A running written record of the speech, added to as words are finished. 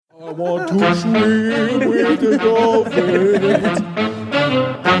I want to swim with the dolphins,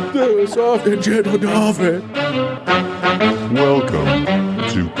 the soft and gentle dolphin. Welcome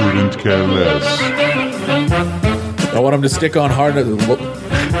to Couldn't Care Less. I want him to stick on hard.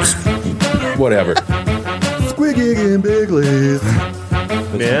 Whatever. Squiggy and Biglis.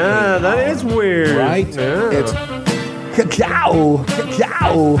 Yeah, that is weird. Right? Yeah. It's Cacao.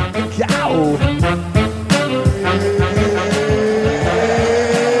 Cacao. Cacao.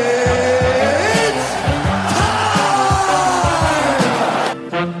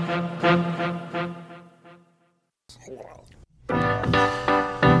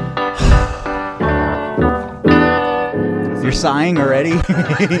 You're sighing already?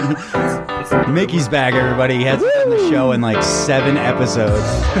 Mickey's back, everybody. He hasn't done the show in like 7 episodes.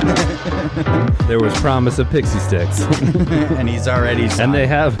 There was promise of pixie sticks. And he's already sighing. And they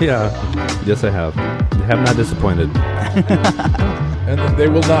have, yeah. Yes, I have. They have not disappointed. and they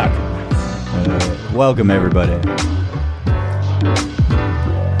will not. Welcome, everybody.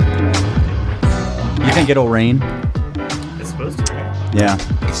 You think it'll rain? It's supposed to. Yeah.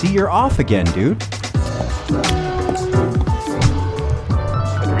 See, you're off again, dude.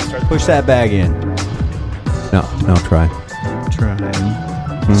 Push that bag in. No, try.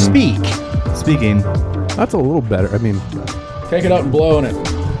 Trying. Speak. Speaking. That's a little better. I mean, Take it out and blow on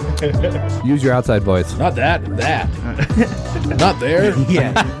it. use your outside voice. Not that. Not there.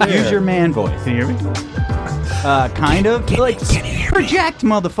 Yeah. Use your man voice. Can you hear me? Kind of. Like, project,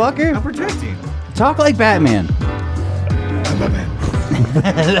 motherfucker. I'm projecting. Talk like Batman. I'm Batman.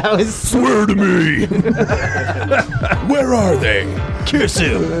 That was Swear to me. Where are they? Kiss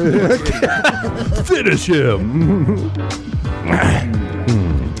him. Finish him.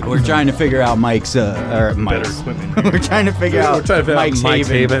 We're trying to figure out Mike's Better Mike's. equipment. We're trying to figure out Mike's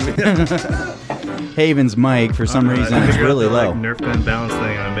Haven. Haven's mic for some reason I is figured out really the, low. Nerf gun balance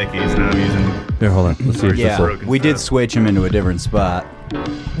thing on Mickey's. Now I'm using. Here, hold on. Let's see if Yeah, this will. broken we did stuff. switch him into a different spot.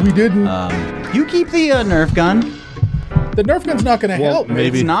 We didn't. You keep the Nerf gun. The Nerf gun's not going to help.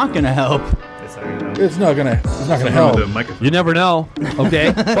 maybe. It's not gonna help. It's not gonna help. It's not going to Wrong with the help. microphone. You never know.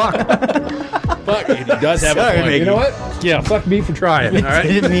 Okay? Fuck. Fuck, he does have Sorry, a point. Mickey. You know what? Yeah, fuck me for trying. All I right?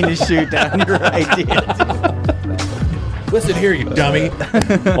 didn't mean to shoot down your idea. Listen here, you dummy.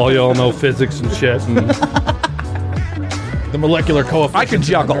 All y'all know physics and shit. And The molecular coefficient. I can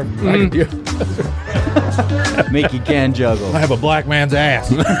juggle. Mickey can juggle. I have a black man's ass.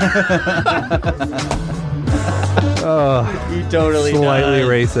 He totally slightly does.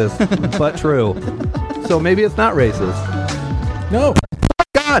 racist, but true. So maybe it's not racist. No.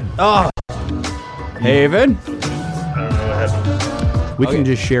 God! Haven, I don't know what happened. We can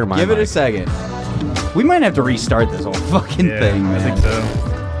just share my give it a mic. second. We might have to restart this whole fucking Yeah, thing, I man. think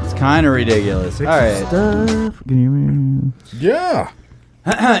so. It's kind of ridiculous. All right, Stuff. Can you hear me? Yeah.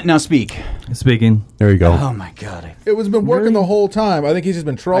 now speak. Speaking. There you go. Oh my god, It was been working the whole time. I think he's just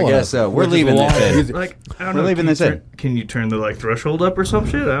been trolling I guess us. so. We're Which is leaving long- this in. he's- Like, I don't We're know. leaving can you this in. Can you turn the threshold up or some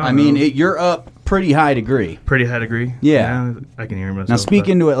shit? I mean, you're up pretty high degree. pretty high degree. Yeah. I can hear myself. Now speak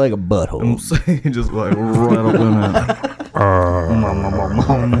into it like a butthole. I'm saying just like right up in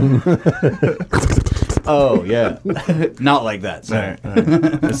it. Oh yeah, not like that. Sorry.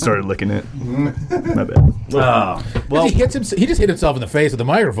 I started licking it. My bad. Oh Well, he just hit himself in the face with the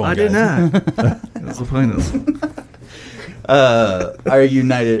microphone. I did guys. not. That's the point of our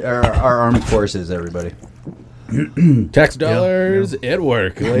united, our armed forces, everybody. Tax dollars at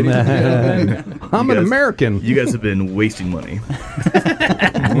work, ladies and gentlemen. I'm an guys- American. You guys have been wasting money.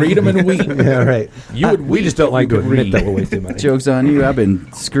 Read them and weep. Yeah, right. You would We weep just don't if like you to could admit read. that we're wasting money. Joke's on you. I've been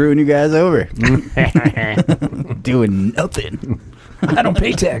screwing you guys over. Doing nothing. I don't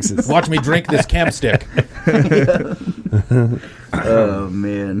pay taxes. Watch me drink this camp stick. Oh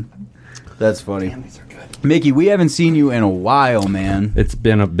man, that's funny. Mickey, we haven't seen you in a while, man. It's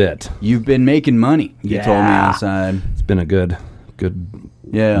been a bit. You've been making money. You told me Yeah. outside. It's been a good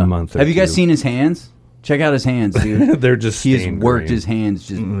Yeah. month or Have you guys two. seen his hands? Check out his hands, dude. They're just He has stained worked green. his hands.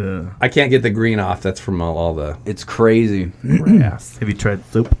 Just I can't get the green off. That's from all the it's crazy. grass. Have you tried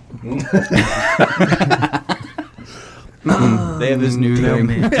soap? They have this new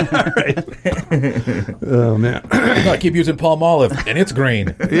thing. Oh man. No, I keep using Palm Olive, and it's green.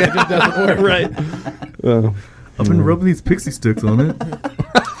 It just doesn't work. Right. I've been rubbing these pixie sticks on it.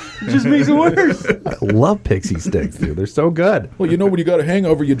 Just makes it worse. I love pixie sticks, dude. They're so good. Well, you know, when you got a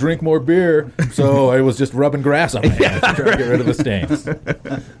hangover, you drink more beer. So I was just rubbing grass on my hands to try to get rid of the stains.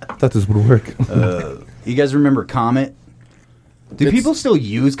 I thought this would work. You guys remember Comet? Do people still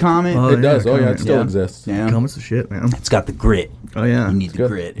use Comet? Oh, It does. Oh, yeah, Comet. it still Yeah. exists. Yeah. Comet's the shit, man. It's got the grit. Oh, yeah. You need the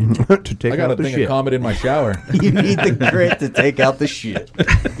grit. to take I got out a the thing shit. of Comet in my shower. You need the grit to take out the shit.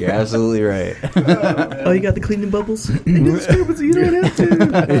 You're absolutely right. Oh, you got the cleaning bubbles? You don't have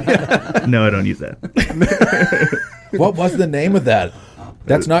to. No, I don't use that. What was the name of that?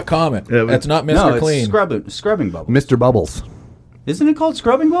 That's not Comet. Yeah, but- That's not Mr. No, it's Clean. scrubbing bubbles. Mr. Bubbles. Isn't it called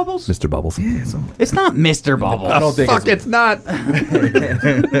scrubbing bubbles? Mr. Bubbles. It's not Mr. Bubbles. I don't think it's not. I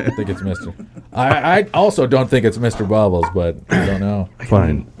think it's Mr. I also don't think it's Mr. Bubbles, but I don't know.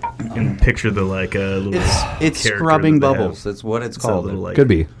 Fine. You can picture the, like, little... It's character scrubbing that they bubbles. have. That's what it's It's a called. little, like... Could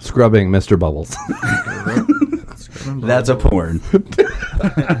be. Scrubbing Mr. Bubbles. That's a porn.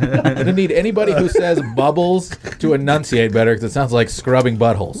 I didn't need anybody who says bubbles to enunciate better because it sounds like scrubbing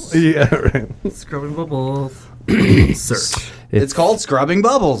buttholes. Yeah, right. Scrubbing bubbles. Search. It's called scrubbing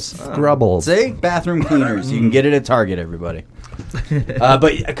bubbles. Scrubbles. See? Bathroom cleaners. You can get it at Target, everybody.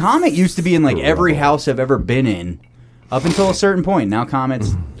 But a Comet used to be in like every house I've ever been in up until a certain point. Now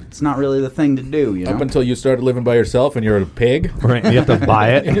Comet's it's not really the thing to do, you know? Up until you started living by yourself and you're a pig. Right. You have to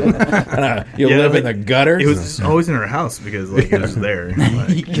buy it. You Yeah, live in like, the gutters. It was always in our house because, like, it was there. Like,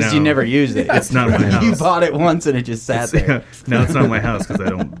 Because now- you never used it. It's not my house. You bought it once and it just sat there. No, it's not my house because I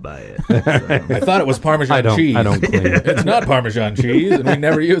don't buy it. So. I thought it was Parmesan I don't. cheese. I don't clean it. It's not Parmesan cheese, and we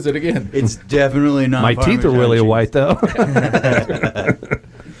never use it again. It's definitely not My teeth are Parmesan really cheese. white though.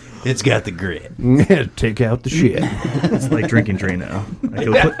 It's got the grit. Take out the shit. It's like drinking Drano. Like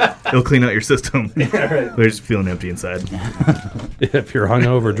it'll clean out your system. They're just feeling empty inside. If you're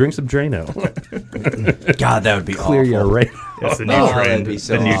hungover, drink some Drano. God, that would be Clear awful. your right. That's the new Oh, trend. that'd be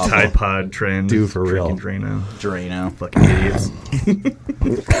so the new awful. Tide Pod trend. Do for real. Drinking Drano. Drano. Fucking idiots.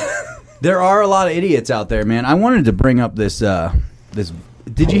 There are a lot of idiots out there, man. I wanted to bring up this.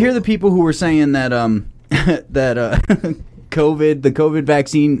 Did you hear the people who were saying that the COVID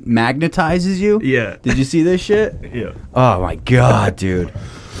vaccine magnetizes you? Yeah. Did you see this shit? Yeah. Oh my god, dude,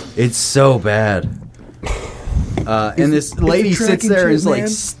 it's so bad. And this lady sits tracking there and chip, is like man?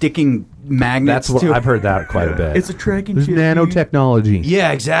 sticking magnets. That's what to I've heard that quite a bit. It's a tracking There's chip. nanotechnology.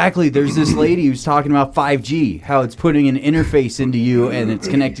 Yeah, exactly. There's this lady who's talking about 5G, how it's putting an interface into you and it's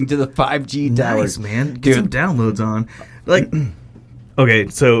connecting to the 5G towers. Nice, man. Get some Dude. downloads on. Like, okay,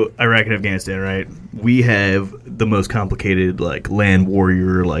 so Iraq and Afghanistan, right? We have the most complicated, like, land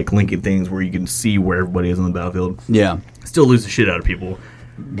warrior, like, linking things where you can see where everybody is on the battlefield. Yeah. Still lose the shit out of people.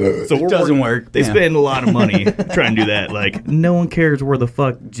 So It doesn't work. They Yeah. spend a lot of money trying to do that. Like, no one cares where the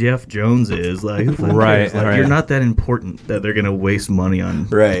fuck Jeff Jones is. Like, who fucking Right, cares? Like, right. You're not that important that they're gonna waste money on,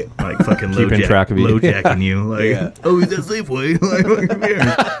 Right. like, fucking Keeping track of you. low jacking you. Like, Yeah. oh, he's at Safeway. Like, who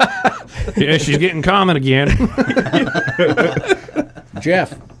cares? Yeah, she's getting common again.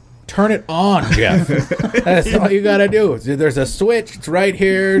 Jeff, turn it on, Jeff. That's all you gotta do. There's a switch. It's right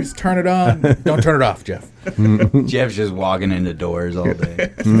here. Just turn it on. Don't turn it off, Jeff. Jeff's just walking into doors all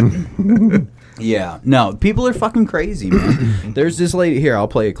day. Yeah. No, people are fucking crazy, man. There's this lady here. I'll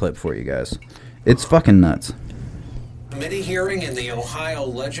play a clip for you guys. It's fucking nuts. Committee hearing in the Ohio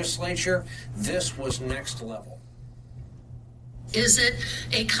legislature, this was next level. Is it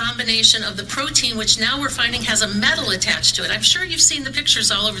a combination of the protein, which now we're finding has a metal attached to it? I'm sure you've seen the pictures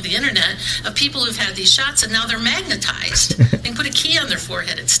all over the internet of people who've had these shots and now they're magnetized. They can put a key on their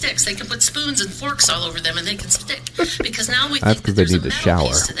forehead, it sticks. They can put spoons and forks all over them and they can stick. Because now we That's think 'cause that they there's need a to metal shower.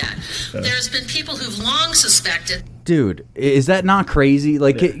 piece to that. There's been people who've long suspected. Dude, is that not crazy?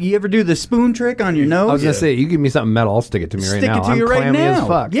 Like, you ever do the spoon trick on your nose? I was gonna say, you give me something metal, I'll stick it to me right Stick now. it to I'm you right clammy now. as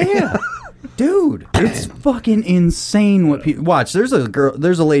fuck. Yeah. Dude, it's fucking insane what people watch. There's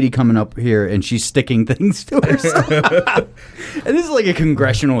a lady coming up here and she's sticking things to herself. And this is like a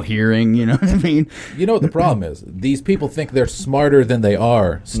congressional hearing, you know what I mean? You know what the problem is? These people think they're smarter than they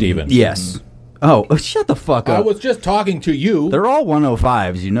are, Steven. Yes. Oh, shut the fuck up. I was just talking to you. They're all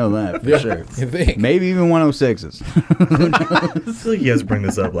 105s, you know that for sure. You think? Maybe even 106s. I feel like you guys bring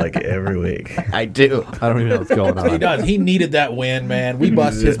this up like every week. I do. I don't even know what's going He on. does. He needed that win, man. We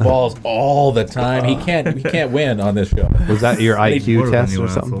bust his balls all the time. He can't win on this show. Was that your More IQ than test you or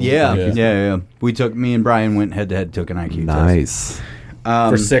something? asshole. Yeah, Yeah. yeah. Me and Brian went head to head, took an IQ test. Nice.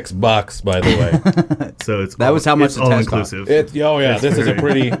 For $6, by the way. So it's That was how much it's the all test cost. inclusive. This is a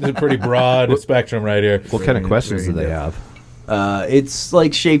pretty broad spectrum right here. What kind of questions do they have? It's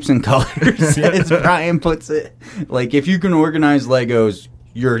like shapes and colors, as Brian puts it. Like, if you can organize Legos,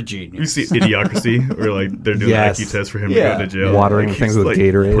 you're a You genius. see Idiocracy, where like they're doing Yes. an IQ test for him Yeah. to go to jail, Watering like, things he's, with like,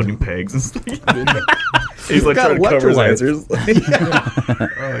 Gatorade. putting pegs and stuff. He's like got trying to cover his electrolytes. answers.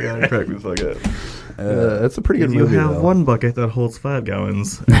 Oh my god, I cracked me the fuck up. That's a pretty If good you movie. have though. one bucket that holds 5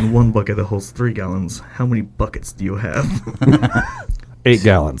 gallons and one bucket that holds 3 gallons, how many buckets do you have? 8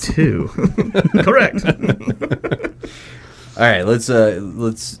 gallons. 2. Correct. All right, let's.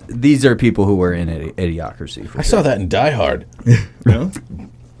 These are people who were in Idiocracy. For I saw that in Die Hard. No?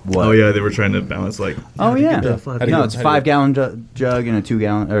 What? Oh yeah, they were trying to balance like. Oh yeah. the 5 No, it's a 5-gallon jug and a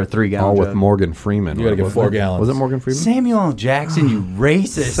 2-gallon or 3-gallon All jug. with Morgan Freeman. You gotta get wasn't 4 it? gallons. Was it Morgan Freeman? Samuel L. Jackson, you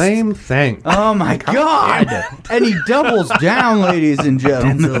racist. Same thing. Oh my God! And he doubles down, ladies and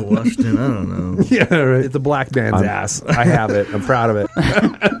gentlemen. Denzel Washington. I don't know. Yeah, right. It's a black man's ass. I have it. I'm proud of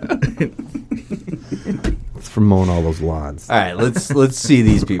it. It's from mowing all those lawns All right, let's see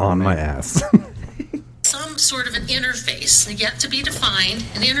these people on man. my ass. Some sort of an interface, yet to be defined,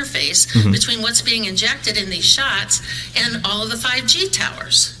 an interface between what's being injected in these shots and all of the 5G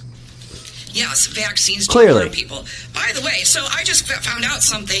towers. Yes, vaccines do Clearly. harm people. By the way, so I just found out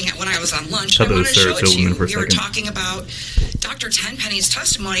something when I was on lunch. Thought I that want was to show Sarah it to you. Silverman for a We were second. talking about Dr. Tenpenny's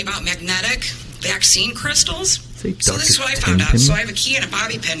testimony about magnetic vaccine crystals. Say So this is Dr. what I found out. Tenpenny? So I have a key and a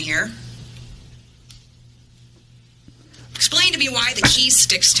bobby pin here. Explain to me why the key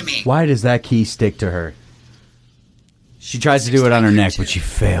sticks to me. Why does that key stick to her? She tries to do it on her neck, but she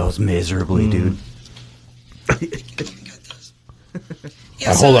fails miserably, dude.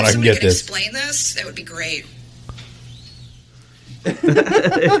 Yeah, hold on, I can somebody get could this. Explain this. That would be great.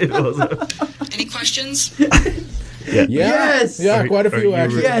 Any questions? Yeah. Yes! Yeah, quite a Are few you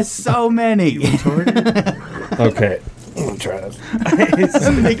actually. Yes, so many. Okay. I'm going to try this.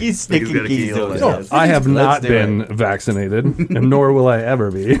 Mickey's sticking got a key keys hole over in there. his I have Let's not do been vaccinated, and nor will I ever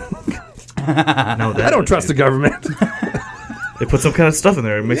be. No, I don't trust the government. They put some kind of stuff in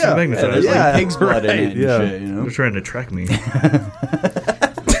there. It makes Yeah. you magnetized. There's like pig's blood in right, it and yeah. shit, you know? They're trying to track me.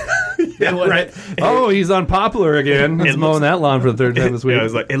 Right. Oh, he's unpopular again. He's mowing that lawn for the 3rd time this week. Yeah, I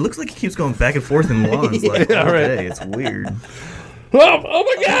was like, it looks like he keeps going back and forth in lawns. Like, Yeah, all right. day. It's weird. Oh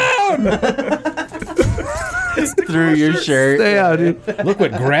my God! Through your shirt. Stay out, dude. Look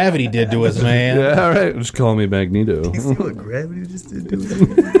what gravity did to us, man. Yeah, all right. Just call me Magneto. See what gravity just did to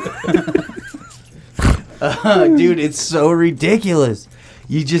it? Dude, it's so ridiculous.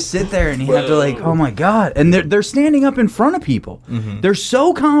 You just sit there and you have to like, oh my God. And they're standing up in front of people. They're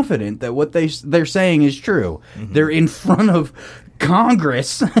so confident that what they're saying is true. They're in front of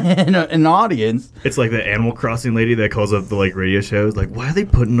Congress and an audience. It's like the Animal Crossing lady that calls up the like radio shows. Like, why are they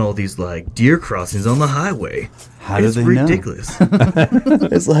putting all these like deer crossings on the highway? How do It's they know? ridiculous.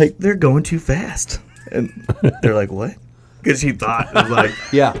 It's like they're going too fast, and they're like, what? Because he thought it was like,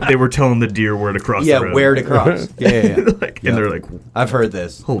 Yeah. they were telling the deer where to cross. Yeah, the road. where to cross. Yeah. Like, and they're like, I've heard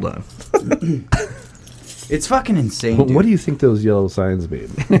this. hold on. It's fucking insane, What dude. do you think those yellow signs mean?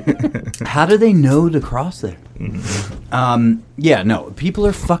 How do they know to cross there? Yeah, no. People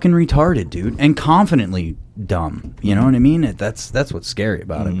are fucking retarded, dude, and confidently dumb. You know what I mean? That's what's scary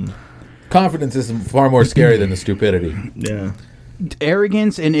about it. Confidence is far more scary than the stupidity. Yeah.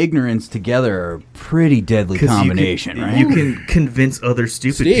 Arrogance and ignorance together are a pretty deadly 'Cause combination, you can, right? You can convince other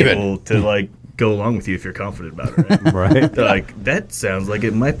stupid Steven. people to like go along with you if you're confident about it. Right? Right. They're like, that sounds like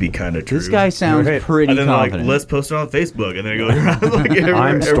it might be kind of true. This guy sounds Right. pretty And then they're like, confident. let's post it on Facebook, and then go around like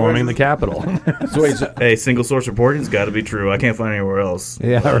I'm storming the Capitol. So wait, so, Hey, single source reporting's got to be true. I can't find anywhere else.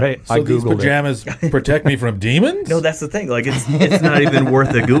 Yeah, right. I so these googled pajamas protect me from demons? No, that's the thing. Like, it's not even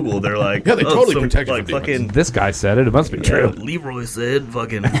worth a Google. They're like, Yeah, they totally some, protect you like from demons. fucking. it. This guy said it. It must be Yeah, true. Leroy said,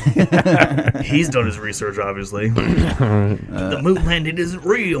 "Fucking." He's done his research, obviously. The moon landing isn't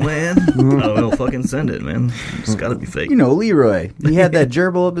real, man. Oh, well, fucking send it, man. It's got to be fake. You know, Leroy. He had that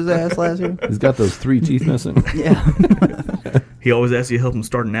gerbil up his ass last year. He's got those 3 teeth missing. Yeah. He always asks you to help him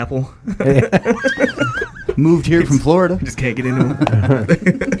start an apple. Moved here from Florida. Just can't get into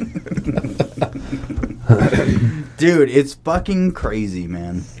him. Dude, it's fucking crazy,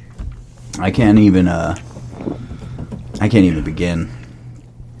 man. I can't even begin.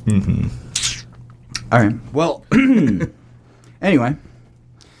 All right. Well, anyway,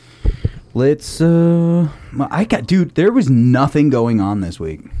 let's dude, there was nothing going on this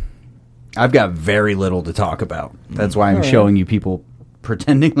week. I've got very little to talk about. That's why I'm showing you people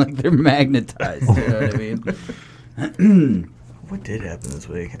pretending like they're magnetized. You know what I mean? What did happen this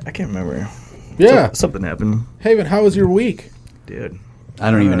week? I can't remember. Yeah. Something happened, Haven, how was your week? dude. I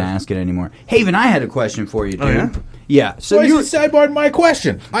don't even ask it anymore. Haven, I had a question for you, dude. Oh, yeah? Yeah. So Why you is he sidebarring my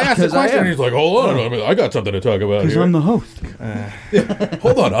question? I asked the 'Cause I question am. and he's like, hold on, I got something to talk about because here. I'm the host.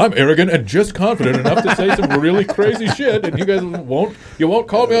 Hold on, I'm arrogant and just confident enough to say some really crazy shit, and you guys won't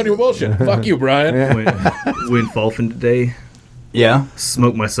call me on your bullshit. Fuck you, Brian. When Falfin today Yeah.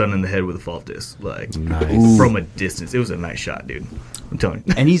 smoked my son in the head with a fault disc, like Nice. from a distance. It was a nice shot, dude. I'm telling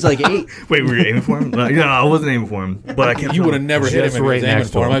you. And he's like 8. Wait, were you aiming for him? No, I wasn't aiming for him. But I kept You would have never hit him Just if he was right aiming next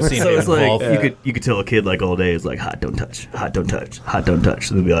to for him. him. I've seen So him it's like involved. you could tell a kid like all day is like hot, don't touch, hot, don't touch, hot, don't touch.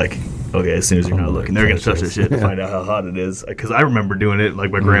 So they'll be like, okay, as soon as you're not looking, they're gonna touch this shit to find out how hot it is. Because I remember doing it.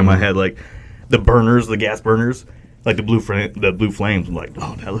 Like my grandma had like the burners, the gas burners, like the blue flames. I'm like,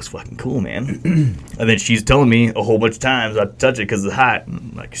 oh, that looks fucking cool, man. And then she's telling me a whole bunch of times not to touch it because it's hot.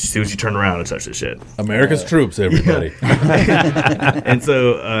 And like as soon as you turn around and touch this shit. America's troops, everybody. And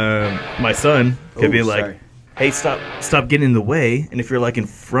so my son could be like, sorry. hey, stop getting in the way. And if you're like in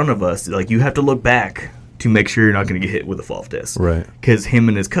front of us, like you have to look back to make sure you're not going to get hit with a fall disc. Right. Because him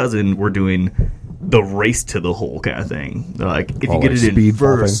and his cousin were doing the race to the hole kind of thing. They're like, if you Oh, get like it in speed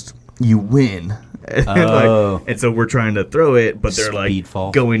fall first, you win. And, and so we're trying to throw it, but they're like Speed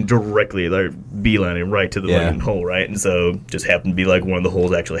fall. going directly, they're beelining right to the Yeah. hole, right? And so just happened to be like one of the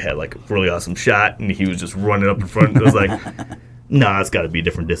holes actually had like a really awesome shot, and he was just running up in front. It was like, nah, it's got to be a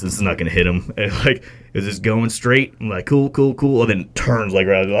different distance. It's not going to hit him. And like it was just going straight. I'm like, cool. And then turns like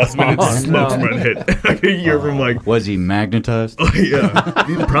right at the last minute, just smokes him right and hit. I could hear him like, Was he magnetized? oh yeah,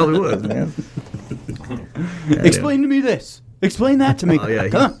 he probably was, man. Explain to me this. Explain that to me. Oh yeah,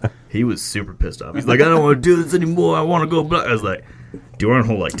 Come on. he was super pissed off. He's like, I don't want to do this anymore. I want to go back. I was like, do you want to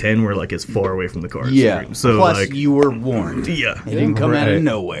hold like 10 where like it's far away from the car? Yeah. So Plus, like, you were warned. yeah. It didn't come out of Right.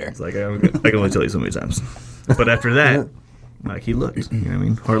 nowhere. It's like I can only tell you so many times. But after that, like he looked. You know what I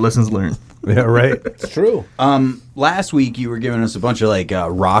mean? Hard lessons learned. Yeah, right. It's true. Last week, you were giving us a bunch of like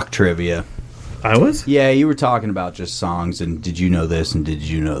rock trivia. I was. Yeah, you were talking about just songs and did you know this and did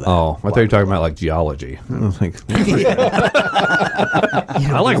you know that? Oh, I thought you were talking about like geology. I was like,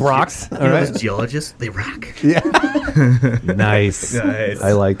 I like rocks. All You know right. those geologists, they rock. Nice. Nice.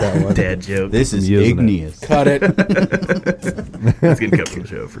 I like that one. Dad joke. This is I'm using it. igneous. Cut it. It's getting cut from the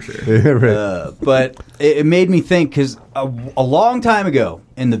show for sure. Right. But it made me think because a long time ago,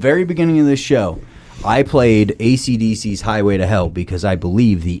 in the very beginning of this show, I played AC/DC's Highway to Hell because I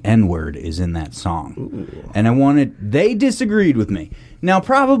believe the N-word is in that song. Ooh. And they disagreed with me. Now,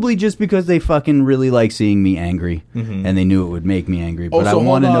 probably just because they fucking really like seeing me angry and they knew it would make me angry. But so I hold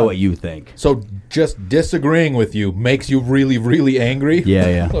want to know on. what you think. So just disagreeing with you makes you really, really angry?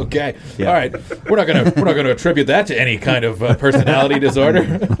 Yeah. Okay. Yeah. All right. We're not gonna attribute that to any kind of personality disorder.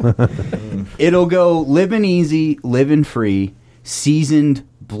 It'll go living easy, living free, seasoned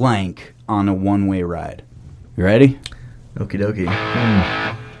blank on a one-way ride. You ready? Okie dokie.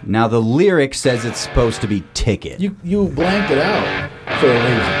 Now, the lyric says it's supposed to be ticket. You blanked it out for a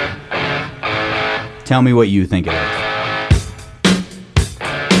reason. Tell me what you think it is.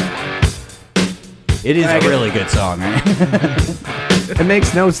 It is a really good song, right? It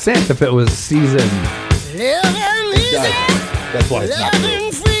makes no sense if it was season. That's why it's not true.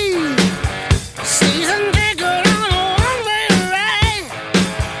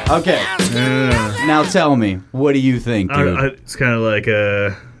 Okay. Now tell me, what do you think, dude? It's kind of like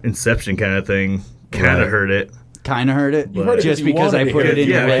a Inception kind of thing. Kind of heard it. Kind of heard it? You heard it Just 'cause you because I wanted to put hear it it. in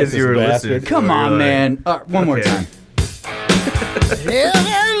Yeah, your head? because you were bastard. listening. Come You were on, like- man. One more Okay. time.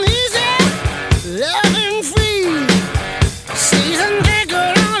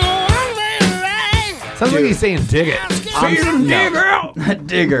 Sounds like he's saying dig it.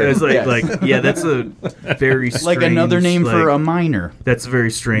 Digger. It's Yes. like yeah, that's a very strange, Like another name for a minor. That's a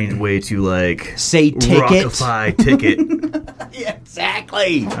very strange way to like Say ticket. rockify ticket. Yeah,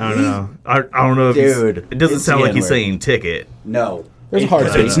 exactly. I don't know. I don't know if Dude, it doesn't it's sound like the he's N-word. saying ticket. No. There's a hard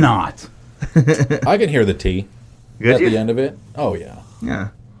Because it's T. not. I can hear the T Good, at the you? end of it. Oh, yeah. Yeah.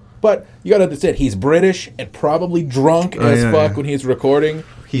 But you got to understand, he's British and probably drunk as yeah, fuck yeah. when he's recording.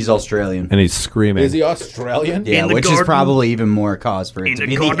 He's Australian. And he's screaming. Is he Australian? Yeah, In the which is garden- probably even more cause for it In to the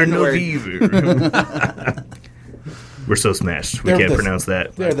be Garden the of N-word. Eve. We're so smashed. We They're can't the- pronounce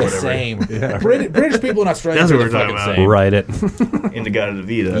that. They're the Whatever. same. British people in Australia That's are what the we're fucking talking same. Write it. In the God of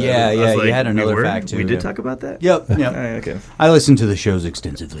Vida. Yeah, I was yeah, you like, had another we were? fact, too, We yeah. did talk about that? Yep. Okay. I listened to the shows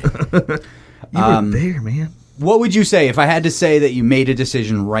extensively. You were there, man. What would you say if I had to say that you made a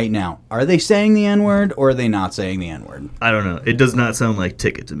decision right now? Are they saying the N-word or are they not saying the N-word? I don't know. It does not sound like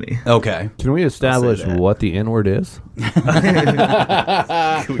ticket to me. Okay. Can we establish that. what the N-word is? Can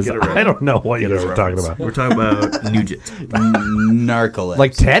we get a I don't know what you guys are talking about. We're talking about Nugent. Narcolepsy.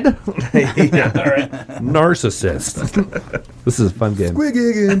 Like Ted? Yeah, all right. Narcissist. This is a fun game.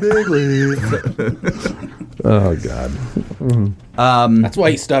 Squiggy and Bigley. Oh, God. That's why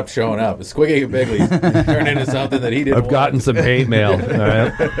he stopped showing up. Squiggy and Bigley turned into something that he didn't I've gotten some hate mail, all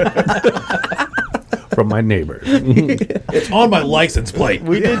right? from my neighbor. It's on my license plate.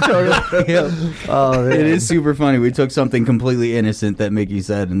 We did totally. Yeah. It is super funny. We took something completely innocent that Mickey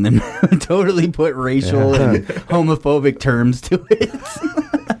said and then totally put racial and homophobic terms to it.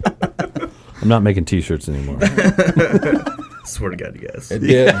 I'm not making T-shirts anymore. Swear to God, you guys.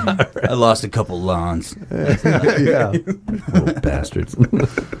 Yeah. I lost a couple lawns. Yeah. Little bastards.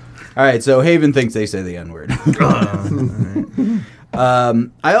 All right, so Haven thinks they say the N-word.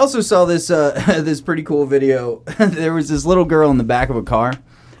 I also saw this this pretty cool video. There was this little girl in the back of a car,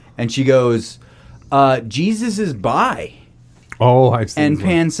 and she goes, Jesus is bi. Oh, I've seen and this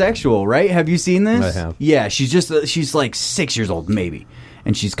one. pansexual, right? Have you seen this? I have. Yeah, she's like 6 years old, maybe.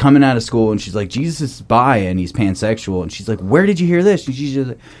 And she's coming out of school, and she's like, Jesus is bi, and he's pansexual. And she's like, where did you hear this? And she's just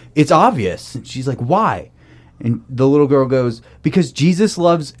like, it's obvious. And she's like, why? And the little girl goes, because Jesus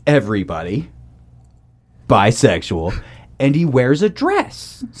loves everybody, bisexual, and he wears a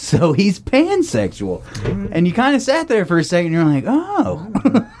dress, so he's pansexual. And you kind of sat there for a second, and you're like, oh.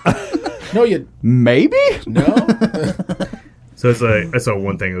 No, you... Maybe? No? So it's like I saw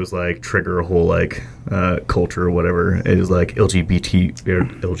one thing that was like trigger a whole like culture or whatever. It was like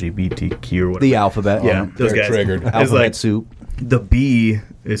LGBTQ or whatever. The alphabet. Yeah, those they're guys. triggered. It's Alphabet like soup. the B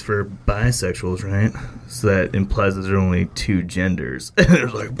is for bisexuals, right? So that implies that there are only two genders.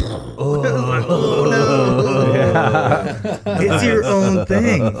 There's like, oh no, it's your own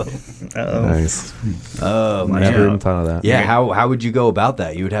thing. Nice. Oh, my Never God. even thought of that. Yeah, how would you go about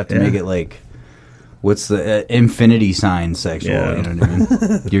that? You would have to make it like, what's the infinity sign sexual? Yeah. You know what I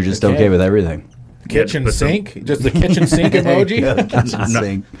mean? You're just okay with everything. Kitchen but sink? Just the kitchen sink emoji? Kitchen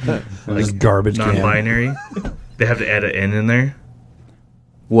sink. Just garbage can. Non-binary. They have to add an N in there.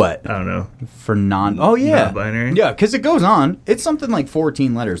 What? I don't know. For non... Oh, yeah. Non-binary? Yeah, because it goes on. It's something like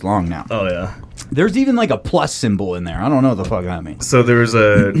 14 letters long now. Oh yeah. There's even like a plus symbol in there. I don't know what the fuck that means. So there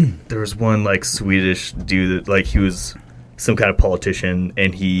was one like Swedish dude that like he was some kind of politician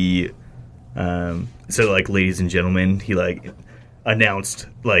and he said like ladies and gentlemen, he like announced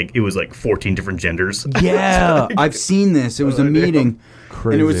like it was like 14 different genders. Yeah, I've seen this. It was a meeting.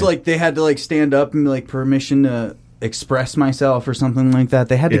 Crazy. And it was like they had to like stand up and be like permission to express myself or something like that.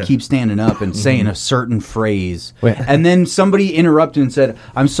 They had to Yeah. keep standing up and saying a certain phrase. Wait. And then somebody interrupted and said,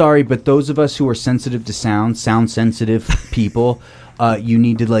 I'm sorry, but those of us who are sensitive to sound sensitive people, you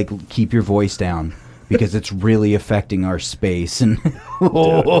need to like keep your voice down because it's really affecting our space. And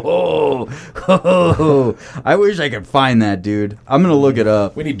I wish I could find that, dude. I'm going to look it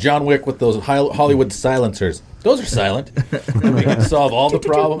up. We need John Wick with those Hollywood silencers. Those are silent. And we can solve all the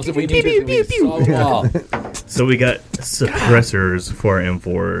problems that we need to solve them all. So we got suppressors for our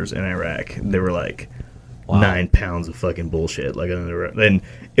M4s in Iraq. They were like 9 pounds of fucking bullshit. Like, and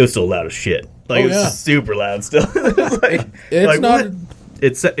it was still loud as shit. Like, Oh, it was yeah. super loud still. It's like, not... what?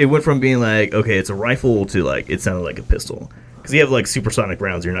 It went from being like, okay, it's a rifle to like, it sounded like a pistol. Because you have like supersonic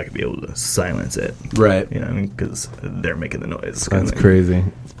rounds, you're not going to be able to silence it. Right. You know what I mean? Because they're making the noise. That's crazy.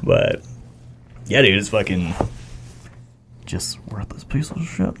 But, yeah, dude, it's fucking just worthless piece of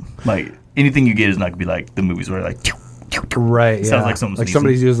shit. Like, anything you get is not going to be like the movies where like, Right, yeah. Sounds like someone's sneezing.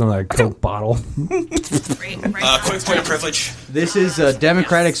 somebody's using like a Coke bottle. Quick point of privilege. This is a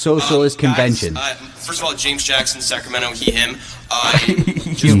Democratic Socialist Convention. Guys, first of all, James Jackson, Sacramento, he, him. I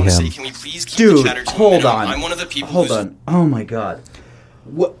just He, want to say, him. can we please keep Dude, the chatter to a hold minimum? on. I'm one of the people Hold who's... on. Oh my god.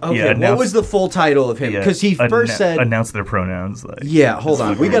 What, okay, Yeah, what announce- was the full title of him? Because he first said... announce their pronouns. Like, Yeah, hold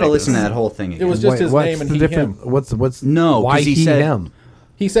on. We got to ridiculous. listen to that whole thing again. It was just his what's name and the he, different? him. What's No, why 'cause he he said- him?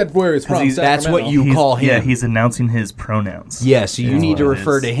 He said where he's from. that's what Sacramento. you call him. Yeah, he's announcing his pronouns. Yeah, so you need to what it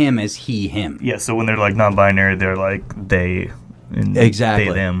refer is. to him as he, him. Yeah, so when they're like non-binary, they're like they. And Exactly.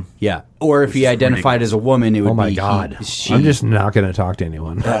 They, them. Yeah. Or if he is identified as a woman, it would Oh my be god! he, she. I'm just not going to talk to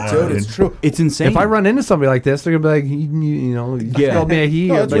anyone. Dude, it's true. It's insane. If I run into somebody like this, they're gonna be like, you know, Yeah. call me a he.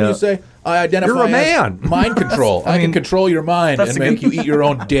 No, that's I'm when like, you say, I identify You're a as man. mind control. I can control your mind that's and a make good- you eat your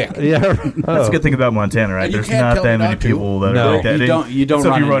own dick. yeah. That's a good thing about Montana, right? You There's can't not tell that me many not to. people that No. are like that. You don't So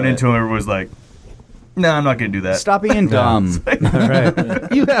if run you run into into them, everyone's like, "No, I'm not going to do that." Stop being dumb. All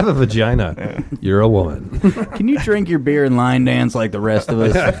right. You have a vagina. You're a woman. Can you drink your beer and line dance like the rest of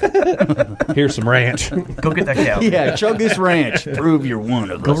us? Here's some ranch. Go get that cow. Yeah, chug this ranch. Prove you're one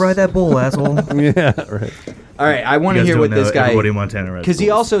of us. Go ride that bull, asshole. Yeah, right. All right, I want You to guys hear don't what know this guy... everybody in Montana rides Because he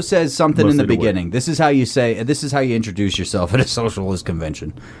bulls. also says something in the Mostly to work. beginning. This is how you say... This is how you introduce yourself at a socialist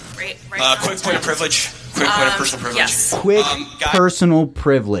convention. Quick point of privilege. Quick point of personal privilege. Yes. Quick guy- personal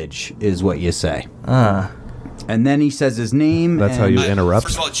privilege is what you say. And then he says his name. That's how and- you interrupt.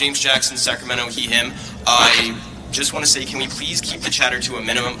 First of all, James Jackson, Sacramento, he, him. I just want to say, can we please keep the chatter to a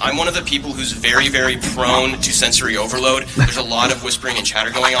minimum? I'm one of the people who's very, very prone to sensory overload. There's a lot of whispering and chatter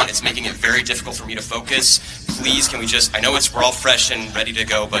going on. It's making it very difficult for me to focus. Please, can we just, I know we're all fresh and ready to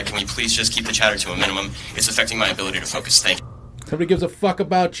go, but can we please just keep the chatter to a minimum? It's affecting my ability to focus. Thank you. Somebody gives a fuck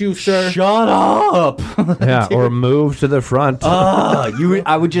about you, sir. Shut up. Yeah, or move to the front.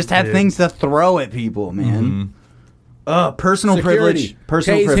 I would just have things to throw at people, man. Personal Security. privilege.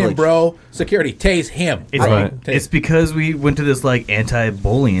 Personal tase privilege. him, bro. Security, tase him. It's because we went to this like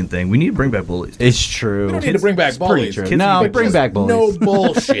anti-bullying thing. We need to bring back bullies. It's true. We don't need to bring back bullies. No, bring back bullies. No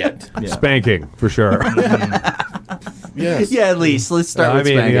bullshit. Spanking, for sure. Yes. Yeah, at least. Let's start with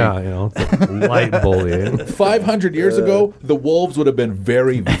spanking. It's light bullying. 500 years ago, the wolves would have been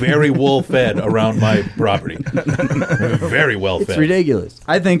very, very well-fed around my property. Very well-fed. It's ridiculous.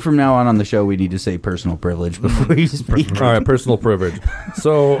 I think from now on the show, we need to say personal privilege before we speak. All right, personal privilege.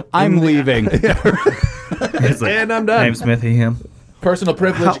 So I'm leaving. And I'm done. Name's Smith, he, him. Personal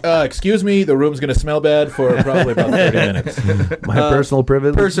privilege. Excuse me, the room's going to smell bad for probably about 30 minutes. My personal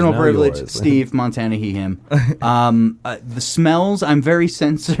privilege. Personal is now privilege. yours. Steve, Montana, he, him. The smells, I'm very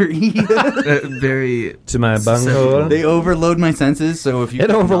sensory. Very to my bunghole. They overload my senses, so if you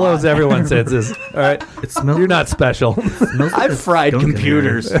It overloads everyone's senses. All right, It smells. you're not special. I've fried skunk in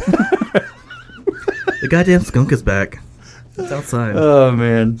computers. The goddamn skunk is back. It's outside. Oh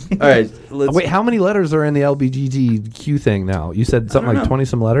man! All right, let's. Wait, how many letters are in the LGBTQ thing now? You said something like 20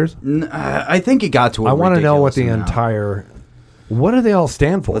 some letters. I think it got to. I want to know what the ridiculous amount. entire. What do they all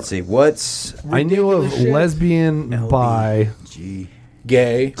stand for? Let's see. What's I knew of shit. lesbian, bi,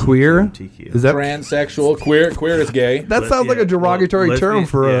 Gay, queer. Is that transsexual, queer. Queer is gay. that sounds like a derogatory term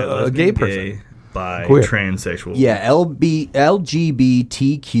for a gay person? Bi, Queer. transsexual. Yeah,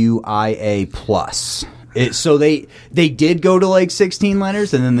 LGBTQIA plus. So they did go to like 16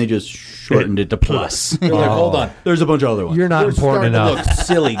 letters, and then they just shortened it to plus. They're like, hold on. There's a bunch of other ones. You're not We're important starting enough. to look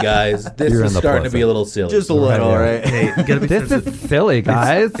silly, guys. This You're is in the starting to plus be a little silly. Just a little, right? Hey, you gotta be This sensitive. is silly,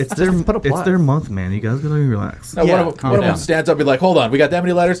 guys. It's their Put a it's plus. their month, man. You guys gotta relax. Now, Yeah, one of calm them down. stands up and be like, hold on, we got that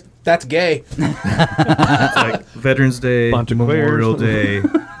many letters? That's gay. It's like Veterans Day, Bunch of Memorial queers. Day,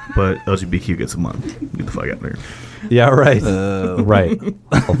 but LGBTQ gets a month. Get the fuck out of there. Yeah, right. Right.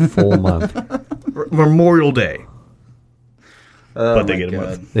 A full month. Memorial Day, Oh, but they my get a God.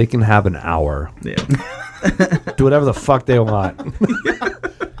 month. They can have an hour. Yeah. Do whatever the fuck they want.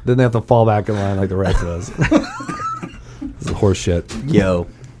 Then they have to fall back in line like the rest of us. This is horse shit. Yo.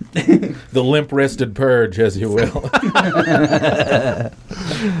 The limp-wristed purge, as you will.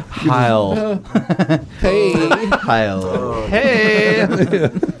 Heil. Hey. Heil. Hey!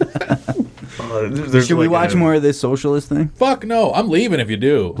 Should we watch more of this socialist thing? Fuck no, I'm leaving if you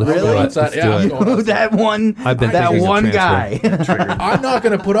do. Let's I'll do go it. outside. Let's Yeah, do I'm it. going outside. That one. I've been that thinking of one transfer. guy. I'm not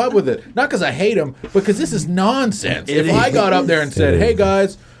going to put up with it. Not because I hate him, but because this is nonsense. It If I is. got up there and said, It hey is.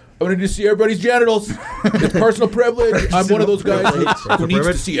 guys, I'm going to see everybody's genitals. It's personal privilege. I'm one of those guys who needs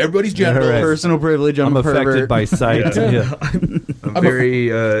to see everybody's genitals. All right. Personal privilege. I'm a affected pervert. by sight. Yeah. I'm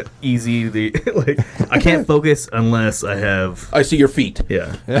very easy. Like I can't focus unless I have. I see your feet.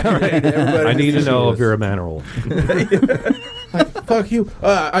 Yeah. I need to know if you're a man or a woman. Fuck you.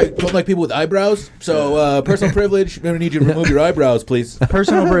 I don't like people with eyebrows, so personal privilege. I'm going to need you to remove your eyebrows, please.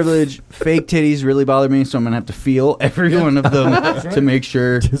 Personal privilege. Fake titties really bother me, so I'm gonna have to feel every one of them to make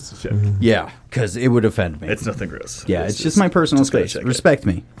sure. Yeah, because it would offend me. It's nothing gross. Yeah, it's just my personal gotta space. check it. Respect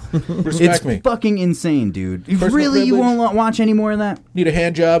me. Respect It's me. fucking insane, dude. You Personal really, you privilege. won't watch any more of that? Need a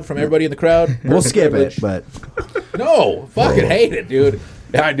hand job from everybody in the crowd. We'll skip Privilege. it, but No, fucking hate it, dude.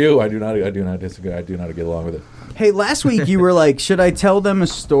 Yeah, I do. I do not disagree. I do not get along with it. hey, last week you were like, should I tell them a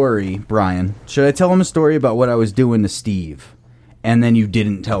story, Brian? Should I tell them a story about what I was doing to Steve? And then you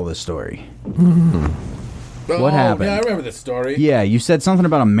didn't tell the story. What happened? Yeah, I remember this story. Yeah, you said something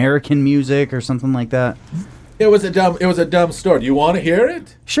about American music or something like that. It was a dumb story. Do you want to hear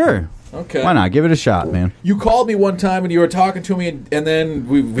it? Sure. Okay. Why not? Give it a shot, man. You called me one time and you were talking to me, and then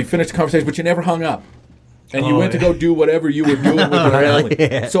we finished the conversation, but you never hung up. And you went to go do whatever you were doing with your family.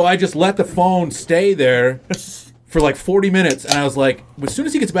 Yeah. So I just let the phone stay there for like 40 minutes, and I was like, as soon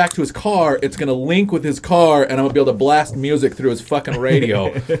as he gets back to his car, it's going to link with his car, and I'm going to be able to blast music through his fucking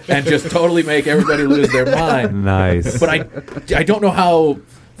radio and just totally make everybody lose their mind. Nice. But I don't know how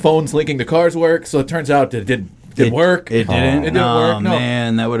phones linking to cars work, so it turns out that it Didn't work. It didn't. It didn't work. No,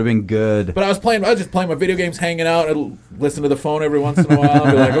 man, that would have been good. But I was just playing my video games, hanging out, and listen to the phone every once in a while.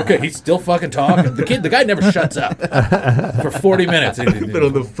 And be like, okay, he's still fucking talking. The guy never shuts up for 40 minutes. Been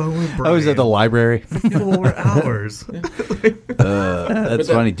on the phone with I was at the library. 4 hours. That's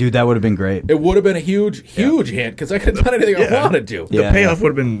funny, dude. That would have been great. It would have been a huge hint because I could have done anything I wanted to. The payoff would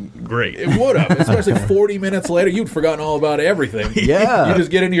have been great. It would have, especially 40 minutes later. You'd forgotten all about everything. Yeah. You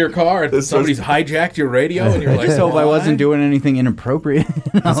just get into your car and somebody's hijacked your radio, and you're I like, just hope I wasn't doing anything inappropriate.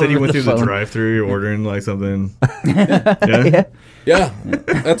 Instead, you went through the phone. drive-thru, you're ordering like something. Yeah. Yeah,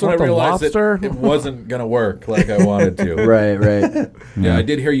 that's when I the realized lobster? it wasn't gonna work like I wanted to. Right. Yeah, I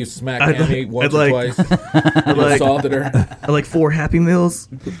did hear you smack Hammy once I'd or like- twice. You like- assaulted her. I like 4 Happy Meals.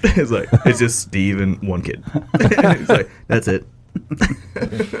 It's just Steve and one kid. It's like, that's it.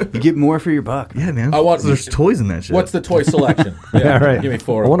 You get more for your buck. Yeah, man. There's toys in that shit. What's the toy selection? Yeah, right. Give me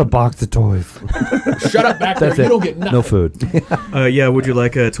 4. I want a box of toys. Shut up back That's there. it. You don't get nothing. No food. Yeah, would you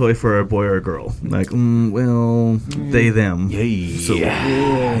like a toy for a boy or a girl? Like, well, they, them. So,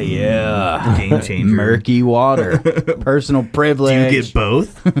 Yeah. game changer. Murky water. Personal Do privilege. you get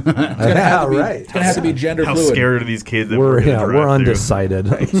both? Yeah, right. It's gonna have to be gender How fluid. scared are these kids that We're gonna drive through?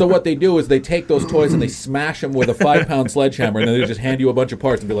 undecided. So what they do is they take those toys and they smash them with a 5-pound sledgehammer, and then they just hand you a bunch of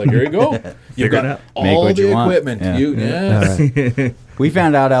parts and be like, "Here you go. You've Figure it got out. Make all what the you want." equipment. Yeah. We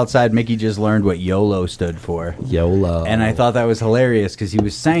found out outside Mickey just learned what YOLO stood for. YOLO. And I thought that was hilarious because he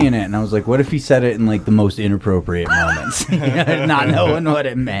was saying it, and I was like, what if he said it in like the most inappropriate moments? Not knowing what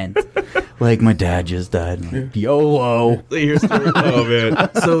it meant. Like, my dad just died. Like, YOLO. Here's the- oh, man.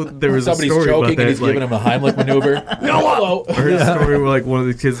 So there was Somebody's a story choking about and that. he's giving him a Heimlich maneuver. YOLO. I heard a story where like one of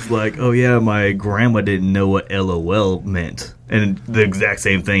the kids was like, "Oh yeah, my grandma didn't know what LOL meant," and the exact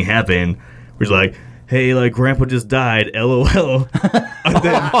same thing happened. Where he's like, "Hey, like Grandpa just died, LOL," and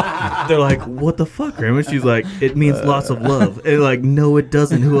then they're like, "What the fuck, Grandma?" She's like, "It means lots of love," and like, "No, it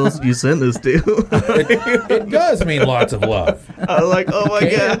doesn't. Who else did you send this to?" It does mean lots of love. I was like, "Oh my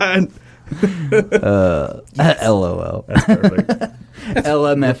god." LOL. That's perfect.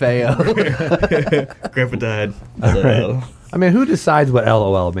 LMFAO. Grandpa died. LOL. I mean, who decides what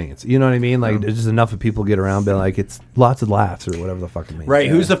LOL means? You know what I mean? Like, there's just enough of people get around being like, it's lots of laughs or whatever the fuck it means. Right,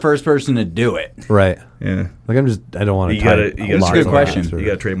 who's the first person to do it? Right. Yeah. Like, I don't want to You gotta. That's a good question. You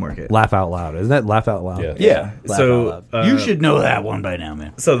gotta trademark it. Laugh out loud. Isn't that laugh out loud? Yeah. Yeah. So you should know that one by now,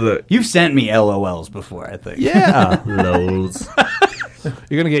 man. So You've sent me LOLs before, I think. Yeah. lols.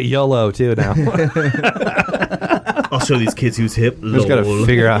 You're going to get YOLO too now. I'll show these kids who's hip. Just got to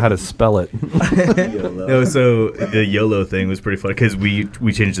figure out how to spell it. No, so the YOLO thing was pretty funny because we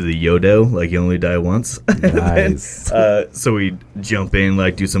changed to the Yodo, like you only die once. Nice. So we jump in,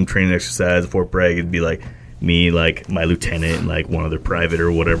 like do some training exercise. Fort Bragg, it'd be like me, like my lieutenant, and like one other private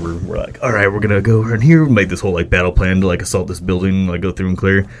or whatever. We're like, all right, we're gonna go around here, make this whole like battle plan to like assault this building, like go through and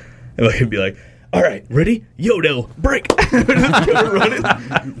clear. And like it'd be like, all right, ready? Yodo, break. Just go running.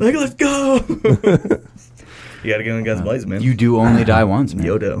 Like, let's go. You gotta get on guys' blazing, man. You do only die once, man.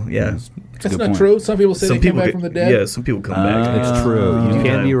 Yodo, yeah. That's not true. Some people say they come back from the dead. Yeah, some people come back. It's true. You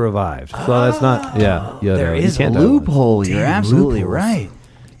can be revived. So that's not, yeah. There you is a can't die once. loophole. You're Damn absolutely loopholes. right.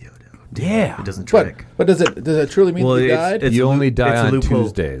 Yeah. It doesn't But track. does it truly mean that you died? You a only loop- die it's a on loophole.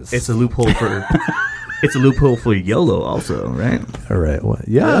 Tuesdays. It's a loophole for. It's a loophole for YOLO, also, right? All right. Well,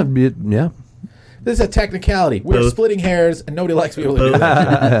 yeah. Yeah. This is a technicality. We're Both- splitting hairs, and nobody likes people to do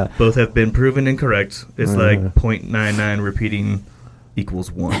that. Both have been proven incorrect. It's like 0.99 repeating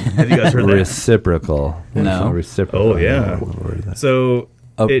equals 1. Have you guys heard that? Reciprocal. No. Reciprocal. Oh, yeah. What word is that? So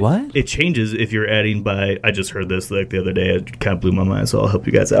it, what? It changes if you're adding by. I just heard this like the other day. It kind of blew my mind, so I'll help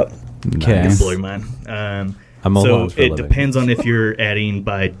you guys out. Okay. It'll blow your mind. I'm So almost for a it living. depends on if you're adding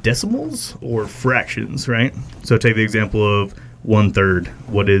by decimals or fractions, right? So take the example of 1/3.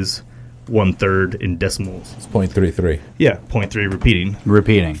 What is 1/3 in decimals? It's 0.33. Yeah, 0.3 repeating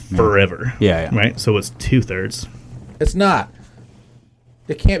Repeating. forever. Yeah, yeah. Right. So it's 2/3. It's not.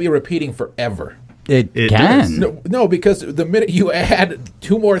 It can't be repeating forever. It It can. does. No, because the minute you add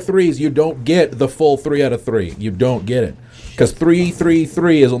 2 more 3s, you don't get the full 3 out of 3. You don't get it. Because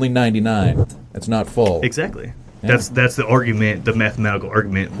 3 is only 99. It's not full. Exactly. That's the argument, the mathematical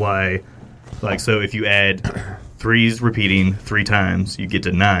argument why, like, so if you add 3s repeating 3 times, you get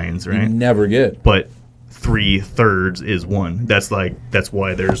to 9s, You right? never get. But 3/3 is 1. That's why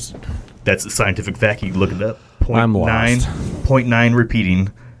that's a scientific fact. You can look it up. I'm lost. 0.9 repeating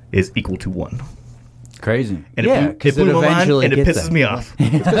is equal to 1. Crazy. And yeah, it because blew my mind, eventually and it gets pisses there. me off.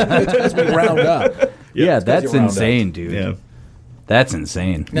 It's because we round up. Yeah, it's 'cause that's you round insane, dude. Yeah. That's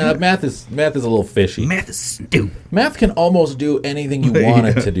insane. No, math is a little fishy. Math is stupid. Math can almost do anything you want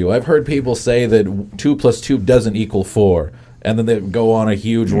it to do. I've heard people say that 2 + 2 doesn't equal 4, and then they go on a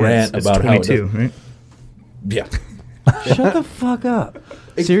huge rant it's about 22, how it right? Yeah. Shut the fuck up.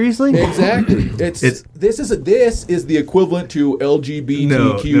 Seriously? Exactly. This is the equivalent to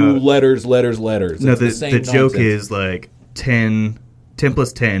LGBTQ letters. No, It's the joke is like 10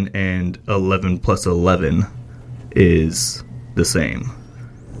 + 10 and 11 + 11 is the same.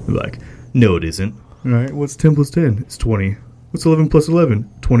 Like, no, it isn't. All right, what's 10 + 10? It's 20. What's 11 + 11?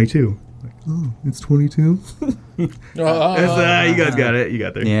 22. Like, oh, it's 22. You guys got it. You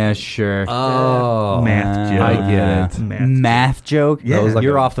got there. Yeah, sure. Oh, math joke. I get it. Math joke? Yeah. Like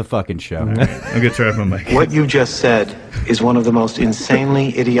you're off the fucking show. Right, I'm gonna try my mic. What you just said is one of the most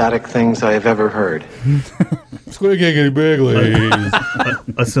insanely idiotic things I have ever heard. Squiggly Biglies.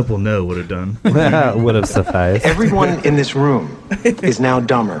 A simple no would have done. Would have sufficed. Everyone in this room is now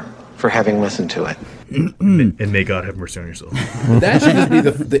dumber for having listened to it. And may God have mercy on your soul. That should just be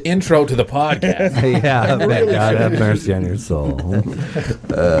the intro to the podcast. Yeah, may God have mercy on your soul.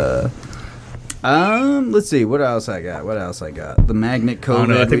 Let's see. What else I got? The magnet code. Oh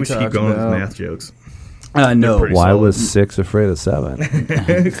no, I think we should keep going with math jokes. No. Why was 6 afraid of 7?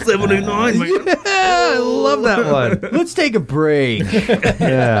 79, man. I love that one. Let's take a break.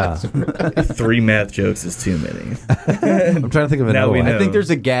 Yeah. 3 math jokes is too many. I'm trying to think of another we one. know. I think there's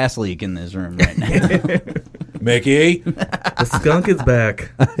a gas leak in this room right now. Mickey. The skunk is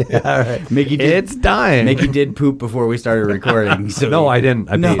back. Yeah, all right. Mickey did, It's dying. Mickey did poop before we started recording. So No, I didn't.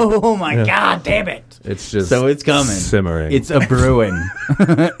 I peed. Oh my god, damn it! It's just So it's coming. simmering. It's a brewing.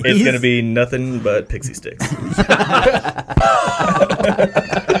 It's going to be nothing but pixie sticks.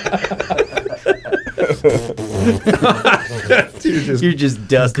 You're just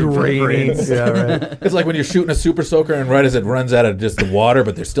dusting brains. Yeah, right. It's like when you're shooting a super soaker and right as it runs out of just the water,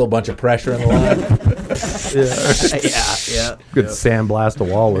 but there's still a bunch of pressure in the line. Yeah. Could sandblast a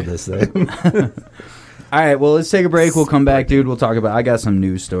wall with this thing. All right, well, let's take a break. We'll come back, dude. We'll talk about. I got some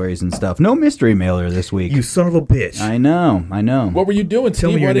news stories and stuff. No mystery mailer this week. You son of a bitch. I know. What were you doing,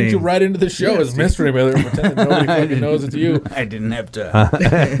 Tell me Steve? your Why didn't you name. write into the show as mystery mailer and pretend that nobody fucking knows it's you? I didn't have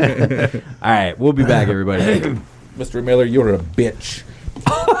to. All right, we'll be back, everybody. Mystery mailer, you're a bitch.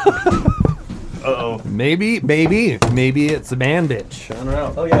 Uh-oh. Maybe it's a man bitch. I don't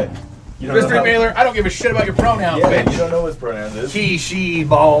know. Oh, yeah. Mystery mailer, I don't give a shit about your pronouns, bitch. You don't know what his pronouns is. He, she,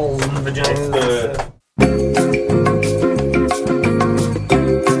 balls, and vaginas.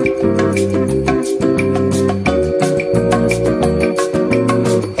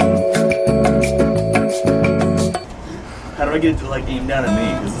 How do I get it to, like, aim down at me?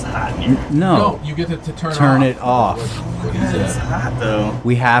 This is hot in here. No, you get to turn turn it off. It's hot, though.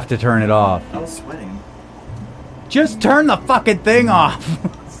 We have to turn it off. I was sweating. Just turn the fucking thing off.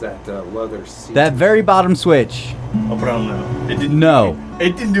 It's that leather seat. That very bottom switch. I'll put on no. It didn't. No.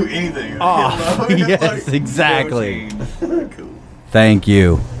 It didn't do anything. Off. It's Yes, like, exactly. no change. Cool. Thank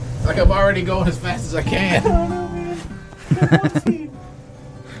you. Like I'm already going as fast as I can.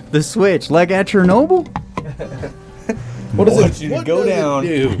 The switch, like at Chernobyl? What does want you to go down,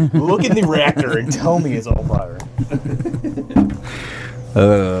 do? look in the reactor, and tell me it's on fire.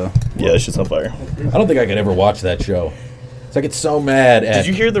 Yeah, it's just on fire. I don't think I could ever watch that show. It's like it's so mad at. Did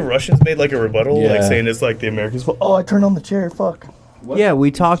you hear the Russians made like a rebuttal, Yeah. like saying it's like the Americans' fault? Oh, I turned on the chair. Fuck. Yeah,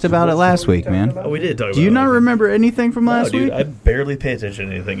 we talked about it last week, man. Oh, we did talk about it. Do you not remember anything from No, last dude, week? I barely pay attention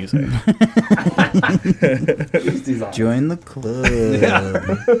to anything you say. Join the club.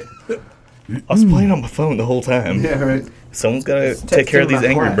 I was playing on my phone the whole time. Yeah, right. Someone's got to take care of these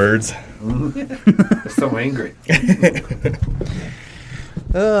angry birds. They're so angry.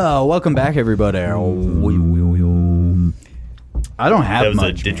 Welcome back, everybody. I don't have That was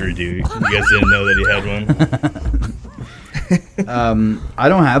much. a didgeridoo. You guys didn't know that he had one? I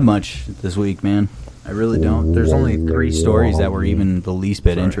don't have much this week, man. I really don't. There's only 3 stories that were even the least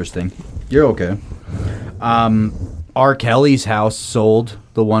bit interesting. You're okay. R. Kelly's house sold.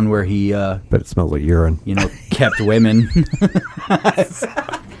 The one where he, But it smells like urine. kept women.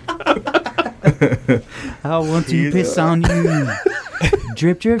 I want to piss on you.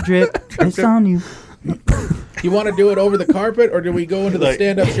 Drip, drip, drip. Piss on you. You want to do it over the carpet, or do we go into the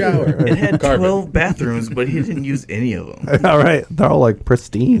stand-up shower? It had Carpet. 12 bathrooms, but he didn't use any of them. All right. They're all like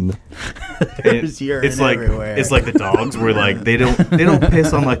pristine. There's urine It's like everywhere. it's like the dogs where like they don't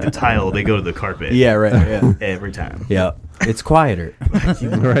piss on like the tile, they go to the carpet. Yeah, right. Yeah. Every time. Yeah. It's quieter.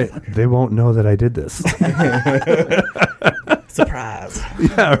 Right. They won't know that I did this. Surprise.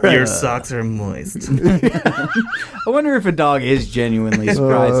 Yeah, right. Your socks are moist. I wonder if a dog is genuinely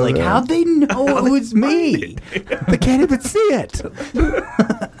surprised. Like, how'd they know it was me? They can't even see it.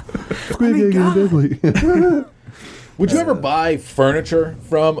 Squeaky and Bigley. Would you ever buy furniture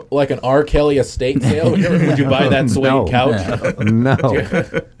from like an R. Kelly estate sale? Would you buy that suede No. couch? No.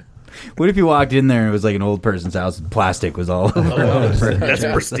 What if you walked in there and it was like an old person's house and plastic was all over? That's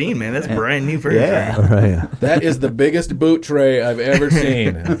pristine, man. That's brand new furniture. Yeah. Right. That is the biggest boot tray I've ever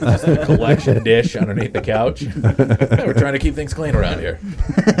seen. Just a collection dish underneath the couch. We're trying to keep things clean around here.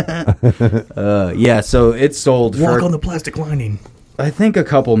 Yeah, so it's sold Walk for, on the plastic lining. I think, a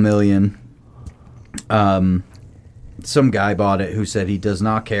couple million. Some guy bought it who said he does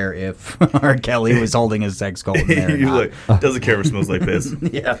not care if R. Kelly was holding a sex cult in there. or You're not. like, doesn't care if it smells like piss.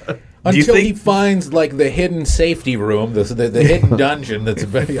 Yeah. Until think- he finds like the hidden safety room, the hidden dungeon that's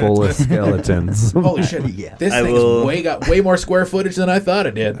Full of skeletons. Holy shit! Yeah. This I thing's will- got way more square footage than I thought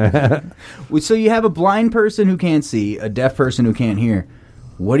it did. So you have a blind person who can't see, a deaf person who can't hear.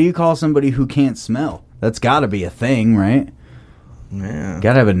 What do you call somebody who can't smell? That's got to be a thing, right? Yeah.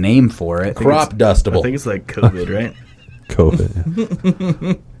 Got to have a name for it. Crop I dustable. think it's like COVID, right?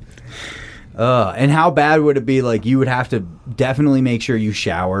 COVID. And how bad would it be? Like, you would have to definitely make sure you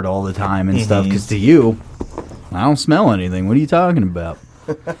showered all the time and stuff. Because to you, I don't smell anything. What are you talking about?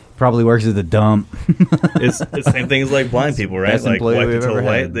 Probably works at the dump. It's the same thing as like blind people, right? Best Like employee white we've until ever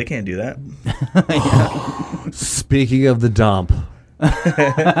white. had. They can't do that. Speaking of the dump.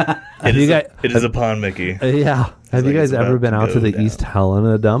 It is upon Mickey. Yeah. Have you like guys it's ever about been to out go to the down. East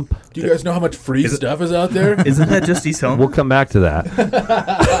Helena dump? Do you guys know how much free stuff is out there? Isn't that just East Helena? We'll come back to that.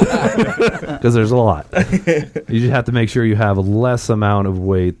 Because there's a lot. You just have to make sure you have a less amount of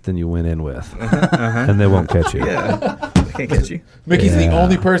weight than you went in with. And they won't catch you. Yeah. They can't catch you. Mickey's the Yeah.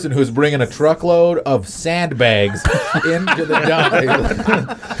 only person who's bringing a truckload of sandbags into the dump.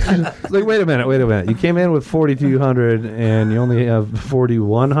 It's like, wait a minute. You came in with 4,200 and you only have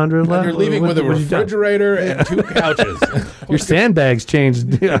 4,100 left? And you're leaving with a What you done? refrigerator and 2 couches. Your sandbags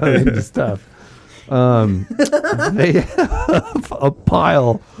changed into stuff. They have a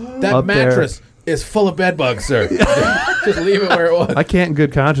pile That up mattress is full of bed bugs, sir. Just leave it where it was. there. I can't in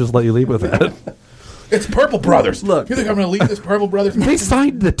good conscience let you leave with that. It's Purple Brothers. Look. You think I'm going to leave this Purple Brothers? They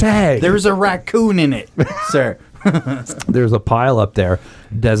signed the tag. There's a raccoon in it, sir. There's a pile up there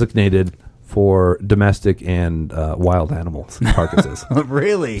designated for domestic and wild animals carcasses.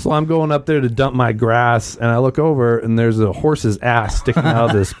 Really? So I'm going up there to dump my grass, and I look over, and there's a horse's ass sticking out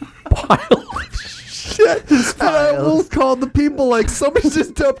of this pile of shit. And I almost called the people like, somebody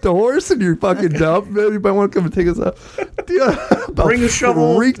just dumped a horse in your fucking dump. Anybody want to come and take us out? Dude, Bring a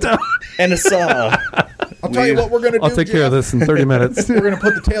shovel. Freaked out. And a saw. I'll tell you what we're going to do, I'll take care of this in 30 minutes. We're going to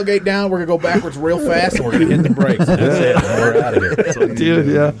put the tailgate down. We're going to go backwards real fast, and we're going to hit the brakes. That's it. And we're out of here. That's what you Dude,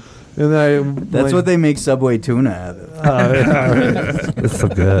 do. yeah. And That's what they make Subway tuna out of. It's so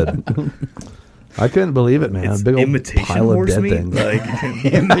good. I couldn't believe it, man. It's A big old imitation pile of horse dead meat. things. Like,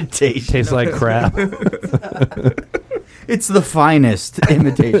 Imitation. Tastes like crap. It's the finest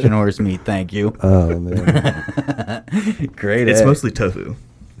imitation horse meat, thank you. Oh, man. Great. it's egg. mostly tofu.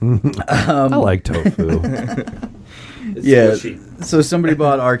 I like tofu. Yeah. So somebody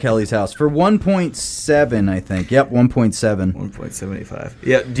bought R. Kelly's house for 1.7, I think. Yep, 1.7. 1.75.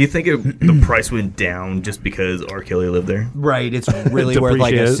 Yeah. Do you think the price went down just because R. Kelly lived there? Right, it's really worth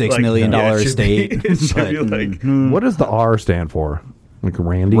like a Depreciated. $6 million Yeah, it should be- estate. it should but, be like What does the R stand for? Like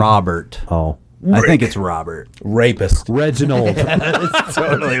Randy? Robert. Oh. I think it's Robert. Rapist. Reginald. That's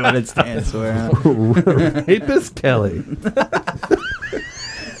totally what it stands for. Huh? Rapist Kelly.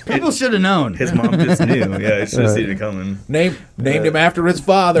 People should have known. his mom just knew. Yeah, she just seen it coming. Named him after his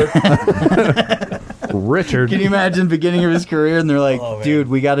father. Richard. Can you imagine the beginning of his career and they're like, Oh, man. dude,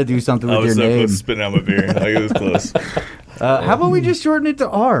 we got to do something I with was your so name. close to spitting out my beer. Like, it was close. How about we just shorten it to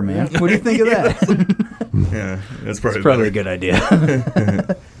R, man? What do you think of that? Yeah, that's probably, Probably a better. good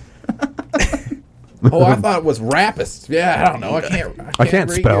idea. Oh, I thought it was rapist. Yeah, I don't know. I can't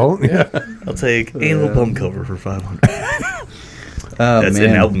read spell. it. Yeah. I'll take anal bum cover for $500. Oh, That's man.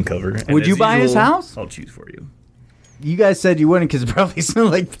 an album cover. And Would you as buy his usual, house? I'll choose for you. You guys said you wouldn't because it probably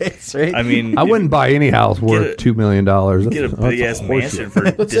smelled like piss, right? I mean, I wouldn't buy any house worth $2 million. get a big ass mansion for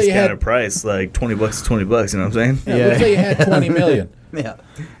a Let's say you had- discounted price, like $20 is $20. You know what I'm saying? Yeah, let's say you had 20 million. Yeah.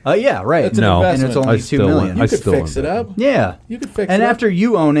 Yeah, right. That's an No. And investment. it's only I $2 still million. wouldn't. You I could still fix it wouldn't. up. Yeah. You could fix And it after up.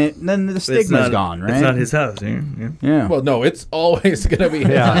 you own it, then the It's stigma's not, gone, right? It's not his house. Yeah. Yeah. Well, no, it's always going to be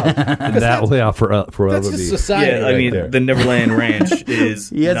his house. Yeah. And that way, for That's whatever just be. society Yeah, I right mean, there. the Neverland Ranch is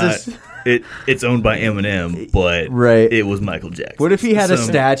He has not. it's owned by Eminem, but Right. it was Michael Jackson. What if he had a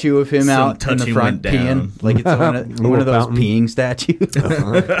statue of him out in the touching front went down. peeing? Like it's one of those fountain. peeing statues.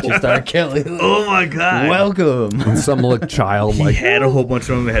 Just R. Kelly. Oh my god! Welcome. Some little child He like had a whole bunch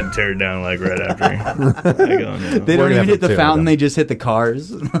of them. They had to tear it down like right after. Like, oh, no. They We're don't gonna even have hit to the tear fountain. it They just hit the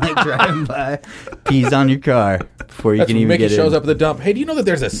cars. Like driving by. Pees on your car before you That's can when even Mickey get shows in. up at the dump. Hey, do you know that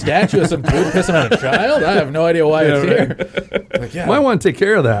there's a statue of some dude pissing on a child? I have no idea why it's here. Like, yeah. might want to take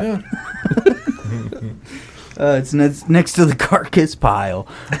care of that. It's next to the carcass pile.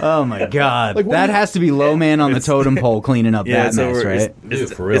 Oh my god, Like, what that do you- has to be low man on the totem pole cleaning up Yeah, that it's mess, over. right?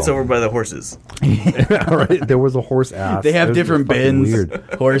 It's, for real. it's over by the horses. All right, there was a horse ass. They have It was different fucking bins: Weird.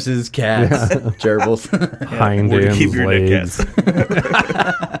 horses, cats, gerbils. Hind Where to ends, keep your dead legs.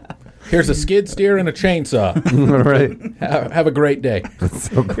 cats. Here's a skid steer and a chainsaw. All right. Have a great day.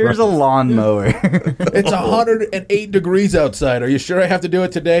 Here's a lawnmower. It's 108 degrees outside. Are you sure I have to do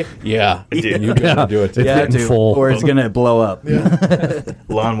it today? Yeah. You gotta do it today. Yeah, getting dude, full. or it's gonna blow up.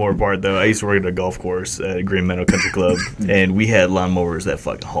 Lawnmower part though, I used to work at a golf course at Green Meadow Country Club, and we had lawnmowers that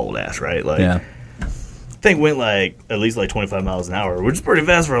fucking hauled ass, right? Like, Yeah, thing went like at least like 25 miles an hour, which is pretty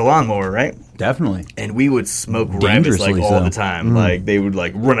fast for a lawnmower, right? definitely. And we would smoke rabbits Dangerously like all so. the time. Like they would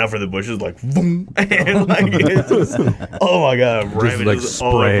like run out for the bushes, like boom, and like it's just, oh my god, rabbit like, is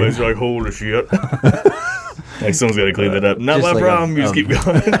all over the spray. place. You're like holy shit. Like someone's got to clean that up. Not Just my like problem. You just keep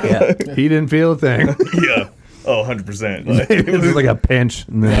going. Yeah, He didn't feel a thing. Yeah. Oh, 100%. Like, It was like a pinch,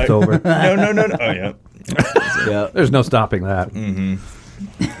 and then it's over. no. Oh yeah. yeah. There's no stopping that.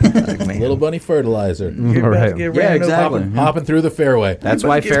 Little bunny fertilizer. All right. Yeah, exactly. Hopping through the fairway. That's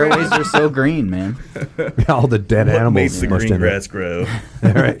why fairways are so green, man. All the dead What animals makes the smushed green in there. grass grow?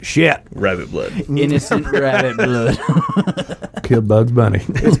 All right. Shit. Rabbit blood. Innocent rabbit blood. Killed Bugs Bunny.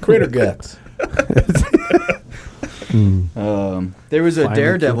 It's critter guts. There was a Finally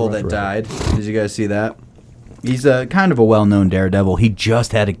daredevil killed that Rough died. Did you guys see that? He's a kind of a well-known daredevil. He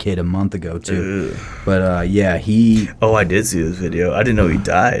just had a kid a month ago too. But yeah, he Oh, I did see this video. I didn't know he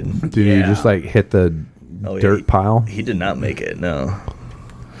died. Did you just like hit the Oh, yeah, dirt pile? He did not make it. No.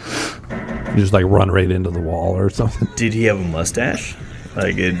 You just like run right into the wall or something? Did he have a mustache?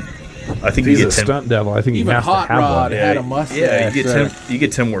 Like it. I think He's you a get 10. stunt devil. I think Even he has Hot to have Rod one. had a mustache. Yeah, you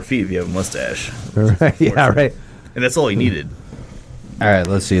get 10 more feet if you have a mustache. Right. Yeah, right. And that's all he needed. All right,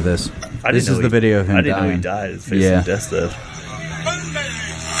 let's see this. I This didn't is know the video of him I didn't know dying. he died. His face Yeah. and death stuff.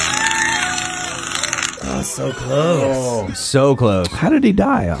 Oh, so close. So close. How did he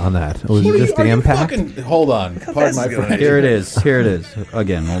die on that? Was What it are just you- the are you impact? fucking- hold on. Pardon my is it going? French. Here it is. Here it is.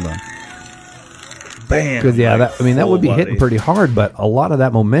 Again, hold on. Bam. Because yeah, like, that, I mean that would be full hitting body. pretty hard, but a lot of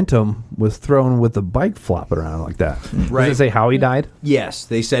that momentum was thrown with the bike flopping around like that. Right. Does it say how he died? Yes,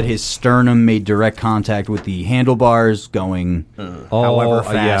 they said his sternum made direct contact with the handlebars, going however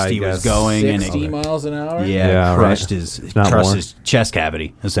fast I he was guess. going, and 60 it, miles an hour? Yeah, crushed right. his Not crushed more. his chest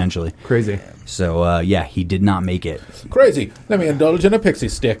cavity essentially. Crazy. So yeah, he did not make it. Crazy. Let me indulge in a pixie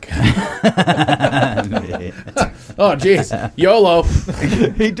stick. Oh, jeez. YOLO.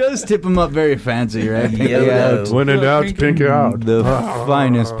 He does tip him up very fancy, right? YOLO. When in doubt, pink out. The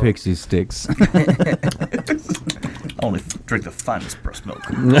finest pixie sticks. I only drink the finest breast milk.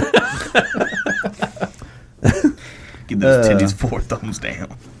 Give those titties 4 thumbs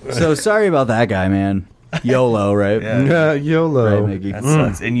down. So sorry about that guy, man. YOLO, right? Yeah. YOLO. Right, Mickey? That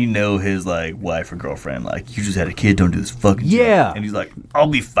sucks. And you know his like wife or girlfriend, like, you just had a kid, don't do this fucking shit. Yeah. And he's like, I'll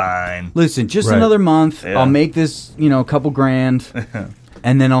be fine. Listen, just Right. another month. Yeah. I'll make this, a couple grand,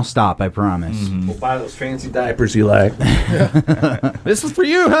 and then I'll stop. I promise. We'll buy those fancy diapers you like. This is for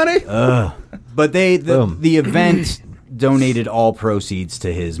you, honey. But the Boom. event donated all proceeds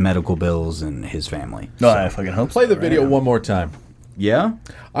to his medical bills and his family. No, I fucking hope Play so, the video one more time. Yeah.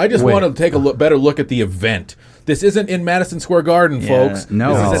 I just Wait. want to take a better look at the event. This isn't in Madison Square Garden, folks.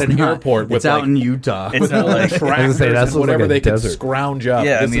 No, This is it's at an not. airport with It's out in Utah. It's not like, tractors say, that and looks like whatever a they desert. could scrounge up.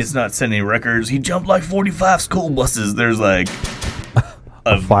 yeah, I This mean, is- it's not sending records. He jumped like 45 school buses. There's like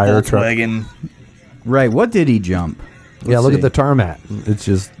a fire truck. Volkswagen. Right. What did he jump? Yeah, Let's look see. at the tarmac. It's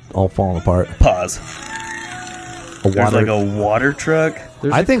just all falling apart. Pause. A There's water. like a water truck.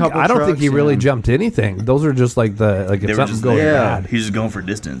 There's I a think couple I don't think trucks, he really yeah. jumped anything. Those are just like the They if were something's just going there. bad. He's just going for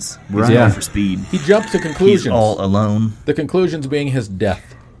distance. He's Right. going Yeah. for speed. he jumps to He's conclusions. all alone. The conclusions being his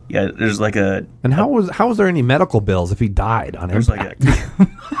death. Yeah, there's like a. And how was there any medical bills if he died on There's like impact? a.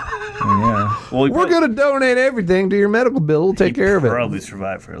 Yeah. Well, We're gonna donate everything to your medical bill. We'll take care of it. Probably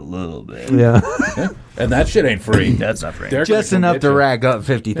survive for a little bit. Yeah. And that shit ain't free. That's not free. They're Just gonna enough get to you. rack up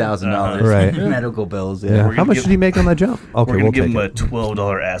 $50,000. Right. Medical bills. Yeah. Yeah. We're How gonna much give- did he make on that jump? Okay, We're gonna we'll give take him it. a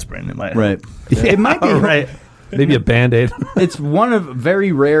 $12 aspirin. It might Right. It might be right. Maybe a Band-Aid. It's one of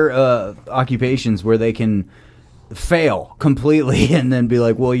very rare occupations where they can fail completely and then be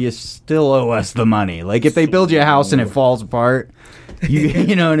like, well, you still owe us the money. Like if they build you a house and it falls apart,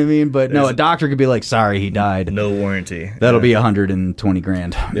 you know what I mean? But no, a doctor could be like, sorry, he died. No warranty. That'll be 120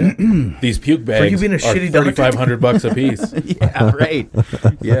 grand. Yeah. These puke bags For you being a are shitty doctor. $3,500 a piece. Yeah, right.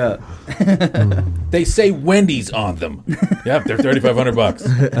 Yeah. They say Wendy's on them. Yep, they're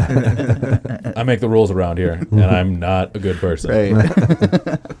 $3,500. I make the rules around here, and I'm not a good person. Right.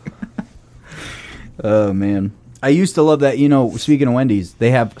 Oh, man. I used to love that, speaking of Wendy's,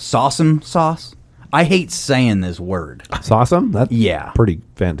 they have Sauce'em sauce. I hate saying this word. Sauce'em? That's Yeah. pretty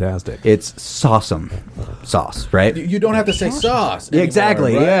fantastic. It's Sauce'em sauce, right? You don't have to say sauce. Yeah, anymore,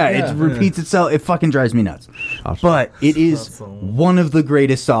 exactly. right? Yeah, it repeats itself. It fucking drives me nuts. But it is one of the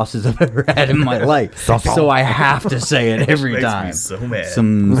greatest sauces I've ever had in my life. So I have to say it every Makes me time. so mad.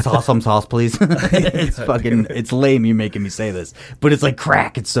 Some Sauce'em sauce, please. It's lame you making me say this, but it's like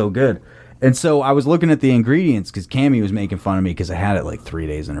crack. It's so good. And so I was looking at the ingredients because Cammie was making fun of me because I had it like 3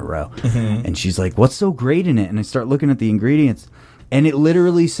 days in a row. Mm-hmm. And she's like, what's so great in it? And I start looking at the ingredients, and it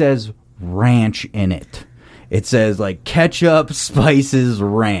literally says ranch in it. It says like ketchup, spices,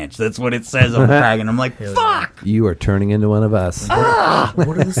 ranch. That's what it says on the bag. And I'm like, fuck! You are turning into one of us. What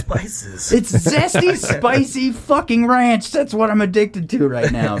are the spices? It's zesty, spicy fucking ranch. That's what I'm addicted to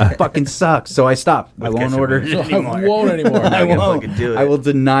right now. It fucking sucks. So I stopped. I won't order it anymore. I won't anymore. I won't. fucking do it. I will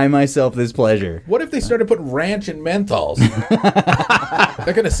deny myself this pleasure. What if they started putting ranch in menthols?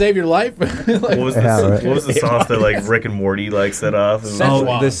 They're going to save your life? Like, What was the sauce that like Rick and Morty like set off?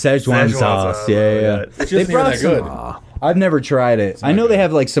 Szechuan. The Szechuan sauce. Yeah. It's just They not brought that good. I've never tried it. I know they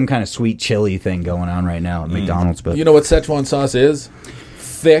have like some kind of sweet chili thing going on right now at McDonald's, but You know what Szechuan sauce is?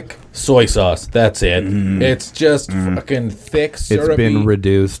 Thick soy sauce. That's it. It's just fucking thick, syrupy. It's been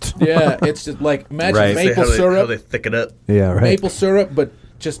reduced. Yeah, it's just like, imagine Right. maple how they syrup. thick it up Yeah, right. Maple syrup, but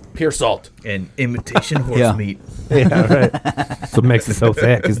just pure salt. and imitation horse Yeah. meat. Yeah, right. That's what makes it so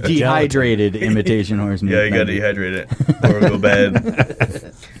thick. Is the gelatin. dehydrated imitation horse meat. Yeah, you gotta dehydrate it or it'll go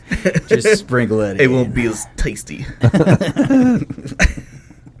bad. Just sprinkle it. It in. won't be as tasty.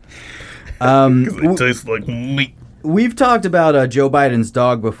 W- It tastes like meat. We've talked about Joe Biden's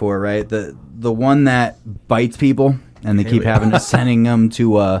dog before, right? The one that bites people, and they keep having to sending them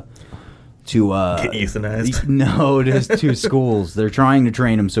to Get euthanized. no, just to schools. They're trying to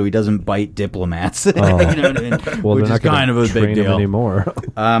train him so he doesn't bite diplomats. You know what I mean? Well, Which they're is not gonna kind of a train big him deal. anymore.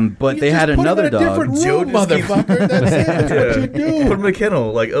 But they You had just put another him in a dog. different Joe room, just keeps- motherfucker. That's it. That's what you do. Put him in a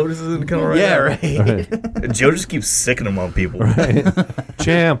kennel. Like Otis is in a kennel right Yeah, now. right. And Joe just keeps sicking them on people.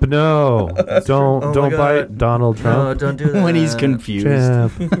 Champ, no, don't Oh my don't God. bite Donald No, Trump. don't do that. When he's confused,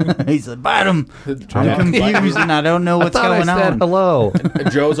 Champ. he said, "Bite him." I'm Yeah. confused and I don't know what's Thought going I said on. hello.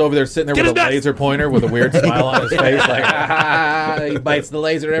 And Joe's over there sitting there with a laser pointer with a weird smile on his face, like, he bites the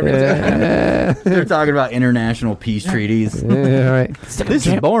laser every time. They're talking about international peace treaties. Yeah, right. This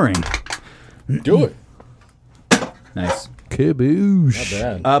is boring. Do it. Nice.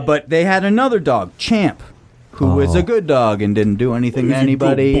 Kaboosh. Bad. But they had another dog, Champ, who was a good dog and didn't do anything to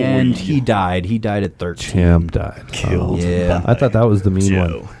anybody, and he died. He died at 13. Champ died. Killed. Yeah. I thought that was the mean one.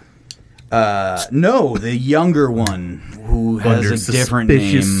 Joe. No, the younger one who has Under a different name.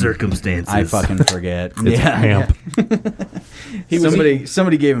 suspicious circumstances. I fucking forget. Champ.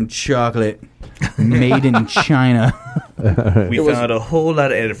 Somebody gave him chocolate made in China. We It was- found a whole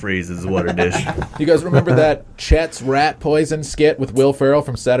lot of antifreeze in his water dish. You guys remember that Chet's rat poison skit with Will Ferrell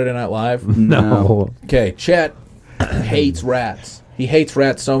from Saturday Night Live? No. Okay, Chet hates rats. He hates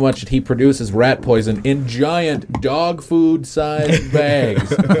rats so much that he produces rat poison in giant dog food sized bags.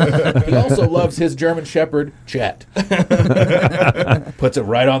 He also loves his German Shepherd, Chet. Puts it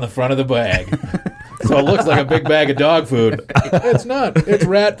right on the front of the bag. So it looks like a big bag of dog food. It's not. It's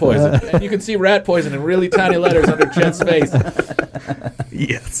rat poison. And you can see rat poison in really tiny letters under Chet's face.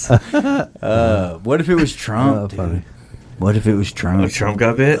 Yes. What if it was Trump? dude? Funny. What if it was Trump? Oh, Trump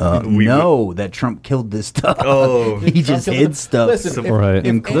got bit? No, that Trump killed this stuff. Oh. He just Trump hid killed- stuff. Listen, if- Right.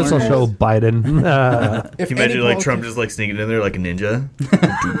 if This will any show politi- Biden. if Can you imagine any like politi- Trump just like sneaking in there like a ninja?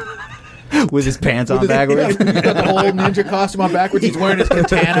 with his pants on He's backwards. got the whole ninja costume on backwards. He's wearing his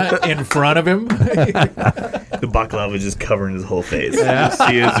katana in front of him. The baklava is just covering his whole face. You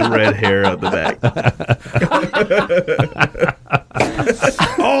see his red hair out the back.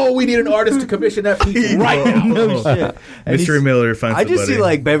 Oh, we need an artist to commission that piece right now. No shit. And Mystery he's- Miller finds I just somebody. see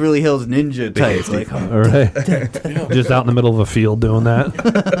like Beverly Hills Ninja type. Like, All right. Just out in the middle of a field doing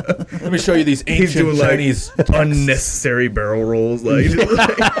that. Let me show you these He's ancient doing like Chinese. unnecessary barrel rolls. Like,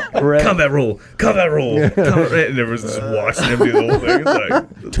 combat roll. And everyone's just watching him do the whole thing.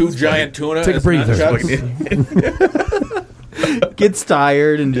 It's like, 2 giant tuna. Take a as breather. nunchucks. Gets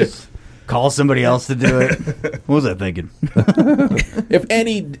tired and just calls somebody else to do it. What was I thinking? If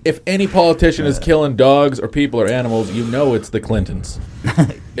any politician is killing dogs or people or animals, you know it's the Clintons.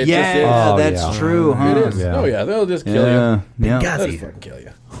 It Yeah, just is. Oh, that's yeah. true, huh? It is. Yeah. Oh yeah, they'll just kill you. Yeah, They'll yeah, just fucking kill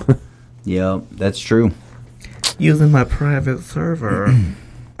you. yeah, that's true. using my private server.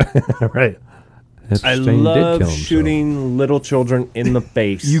 Right. I Shane did love kill himself. shooting little children in the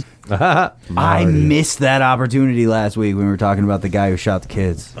face. I missed that opportunity last week when we were talking about the guy who shot the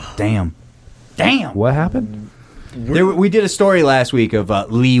kids. Damn. What happened? We did a story last week of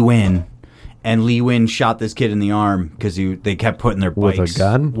Lee Win, and Lee Win shot this kid in the arm because they kept putting their With a bikes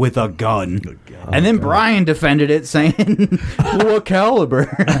gun? with a gun. And then Brian defended it, saying, "What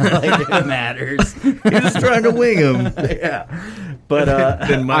caliber? Like it matters." He's trying to wing him. Yeah, but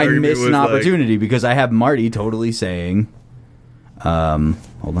Then my I argument missed was an like- opportunity because I have Marty totally saying,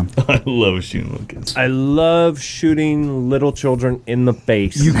 "Hold on." I love shooting little kids. I love shooting little children in the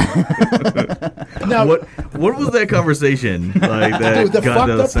face. Now, What was that conversation? Like that Dude, the got fucked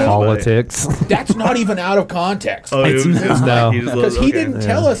to up sound Politics. that's not even out of context. Like, oh, it was just No. like, he just Because looked- he okay. didn't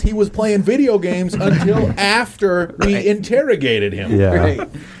tell us he was playing video games until after we interrogated him. Yeah.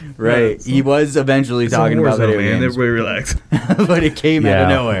 Right, he was eventually It's a talking about Warzone, video man. games, Everybody relax. but it came out of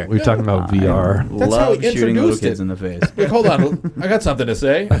nowhere. We were talking about VR. That's how Love he shooting little introduced kids it. in the face. Like, hold on, I got something to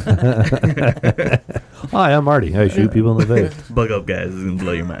say. Hi, I'm Marty. I shoot people in the face. Bug up, guys. It's gonna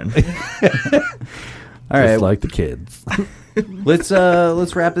blow your mind. All right, Just like the kids. let's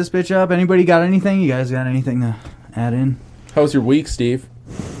wrap this bitch up. Anybody got anything? You guys got anything to add in? How was your week, Steve?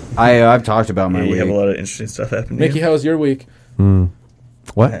 I've talked about my Yeah, you week. have a lot of interesting stuff happening. Mickey, how was your week?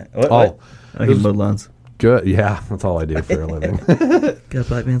 What? What? I can mow lawns. Good. Yeah, that's all I do for a living. Got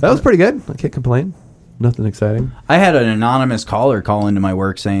black man's That was pretty good. I can't complain. Nothing exciting. I had an anonymous caller call into my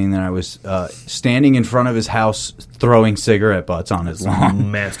work saying that I was standing in front of his house throwing cigarette butts on his lawn.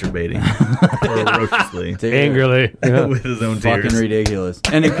 masturbating ferociously Angrily. Yeah. with his own Fucking tears. ridiculous.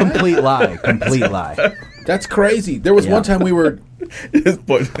 And a complete lie. Complete lie. That's crazy. There was Yeah. one time we were. Just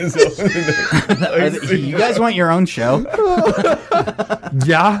putting his own in there. You guys want your own show?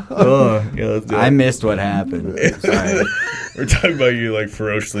 Yeah. Oh, yeah, let's do it. I missed what happened. Sorry. We're talking about you like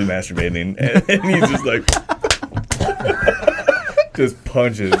ferociously masturbating, and he's just like, just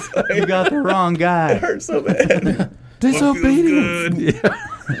punches. You got the wrong It guy. hurts so bad. Disobedience.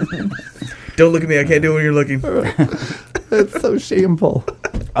 Good. Don't look at me. I can't do it when you're looking. That's so shameful.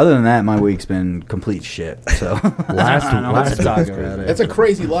 Other than that, my week's been complete shit. So Last I don't know what to week talk was about it. That's a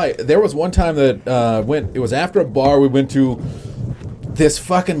crazy lie. There was one time that it was after a bar. We went to this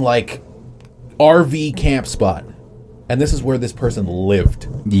fucking like RV camp spot, and this is where this person lived.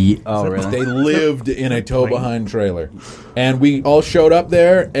 Oh, really? They lived in a tow behind trailer, and we all showed up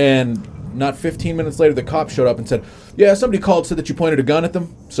there. And not 15 minutes later, the cops showed up and said, "Yeah, somebody called, said that you pointed a gun at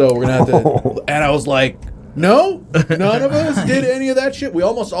them, so we're gonna have to." And I was like, "No, none of us did any of that shit. We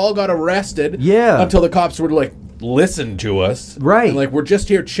almost all got arrested. Yeah. until the cops were like, listen to us, Right. And like, we're just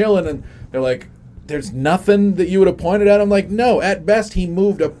here chilling, and they're like, there's nothing that you would have pointed at." I'm like, no. At best, he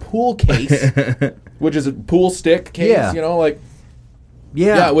moved a pool case, which is a pool stick case. Yeah. You know, like.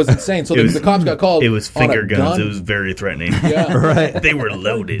 Yeah. Yeah, it was insane. So the cops got called. It was on a finger guns. gun. It was very threatening. Yeah. Right. They were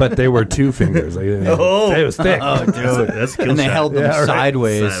loaded. But they were 2 fingers. Like, Oh. it was thick. Oh, dude. That's a kill And they shot. held them Yeah, right.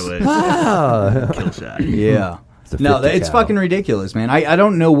 sideways. Sideways. Ah. Kill shot. Yeah. a No, 50 it's cal. fucking ridiculous, man. I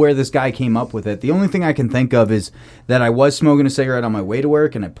don't know where this guy came up with it. The only thing I can think of is that I was smoking a cigarette on my way to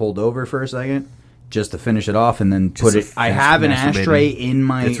work, and I pulled over for a second just to finish it off, and then put it. I have an ashtray in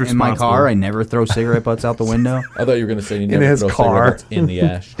my car. I never throw cigarette butts out the window. I thought you were going to say you In never his throw car. cigarettes in the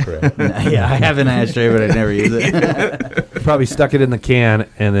ashtray. Yeah, I have an ashtray, but I never use it. Probably stuck it in the can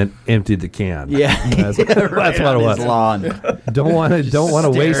and then emptied the can. Yeah, That's, yeah, that's right what it on was. his lawn. Don't want to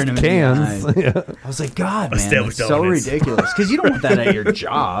waste staring him in the cans. eye. Yeah. I was like, God, man, Established that's so dominance. ridiculous. Because you don't want that at your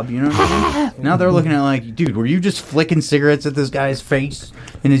job, you know what I mean? Now they're looking at like, dude, were you just flicking cigarettes at this guy's face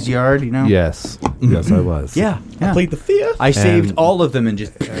in his yard, you know? Yes. Yes, I was. Yeah. Played the fifth. I saved And- all of them and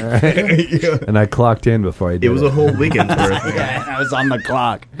just... And I clocked in before I did It was a whole weekend's worth. Yeah, I was on the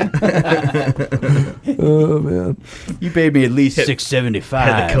clock. Oh, man. You paid me at least $6.75.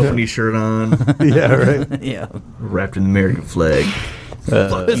 Had the company shirt on, Yeah, right. Yeah. wrapped in the American flag.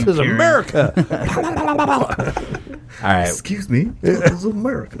 This is America. All right. Excuse me, this is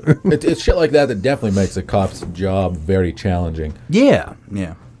America. It's shit like that that definitely makes a cop's job very challenging. Yeah.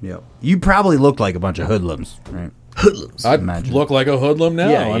 Yeah. Yeah. You probably looked like a bunch of hoodlums, right? I'd Imagine. look like a hoodlum now.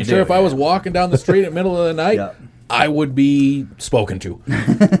 Yeah, you I'm sure do, if I was walking down the street in the middle of the night, Yeah. I would be spoken to.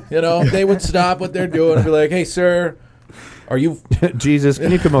 They would stop what they're doing and be like, "Hey, sir, are you Jesus?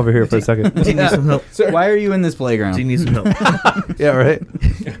 Can you come over here for a second? Do you need some help? Sir, Why are you in this playground? Do you need some help? Yeah, right.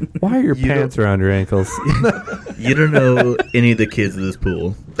 Why are your pants around your ankles? You don't know any of the kids in this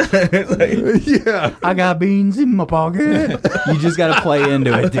pool. Yeah. I got beans in my pocket. You just got to play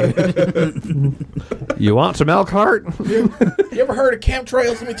into it, dude. You want some Elkhart? You ever heard of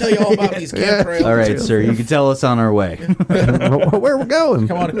chemtrails? Let me tell you all about these chemtrails. All right, sir. You can tell us on our way. Where we going?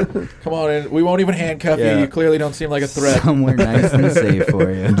 Come on in. We won't even handcuff you. You clearly don't seem like a threat. Somewhere nice and safe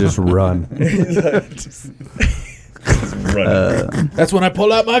for you. Just run. That's when I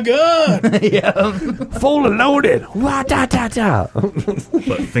pull out my gun. Yeah. Fully loaded. Wah-da-da-da.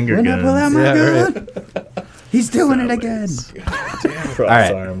 But finger When I pull out guns. my Yeah, gun, he's doing it again. Cross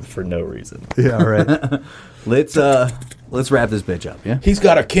right. arm for no reason. Yeah, right. Let's wrap this bitch up. Yeah. He's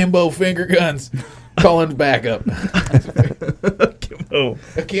got akimbo finger guns. Calling backup. Oh,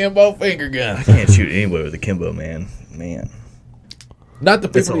 Akimbo finger gun. I can't shoot anybody with a Kimbo, man. Not the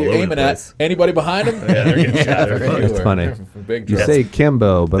It's people all you're over aiming the at. place. Anybody behind him? Yeah, they're getting shot. They're It's everywhere. funny. They're from big You trouble. say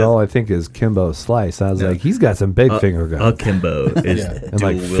Kimbo, but all I think is Kimbo Slice. I was like, he's got some big finger A guns. Kimbo is Yeah. And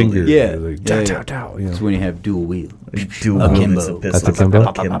like dual-wielded. fingers. Yeah. Like, Yeah, dow, yeah. dow, you know. It's when you have dual wheel. Dual Akimbo. That's a Kimbo?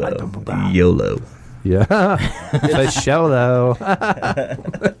 Akimbo. YOLO. Yeah. For show, though.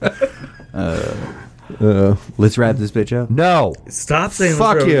 Let's wrap this bitch up. No. Stop saying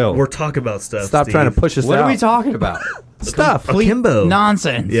Fuck let's you. We're talking about stuff. Stop Steve. trying to push us What out. are we talking about? Stuff. Akimbo.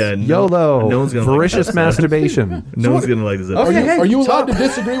 Nonsense. Yeah. YOLO. No one's gonna Voracious like masturbation. No one's gonna like this episode. Are you allowed to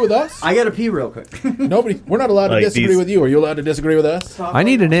disagree with us? I gotta pee real quick. Nobody. We're not allowed to Like disagree these- with you. Are you allowed to disagree with us? I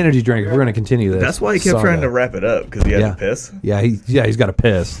need an energy drink if we're going to continue this. That's why he kept saga. trying to wrap it up because he had Yeah. to piss. Yeah, he's got to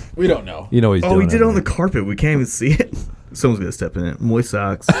piss. We don't know. You know he's doing Oh, he did it. it on the carpet. We can't even see it. Someone's gonna step in it. Moist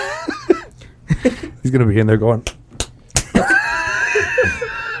socks. He's going to be in there going,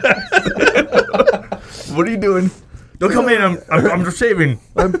 What are you doing? Don't come in. I'm just shaving.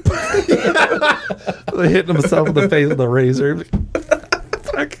 hitting himself in the face with a razor.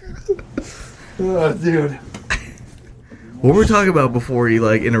 Fuck. Oh, dude. What were we talking about before he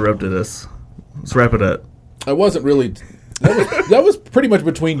interrupted us? Let's wrap it up. I wasn't really. That was pretty much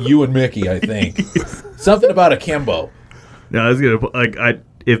between you and Mickey, I think. Something about akimbo. No, I was gonna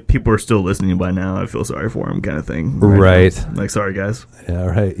if people are still listening by now, I feel sorry for him, kind of thing. Right. Now. Sorry guys. Yeah,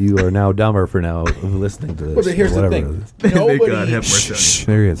 right. You are now dumber for now listening to this. But here's the whatever thing. it is. May God Nobody, have mercy on you. Shh,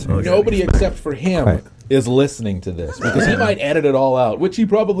 there he is. nobody except for him Right. is listening to this because he might edit it all out, which he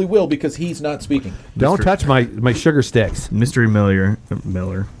probably will because he's not speaking. Don't touch my sugar sticks. Mystery Miller.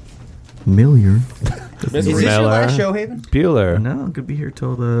 Is this your Miller. last show, Haven? Bueller. No, I'm gonna be here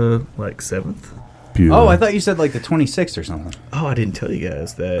till the 7th. Bueller. Oh, I thought you said the 26th or something. Oh, I didn't tell you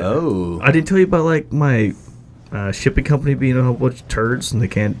guys that. Oh. I didn't tell you about my shipping company being a whole bunch of turds and they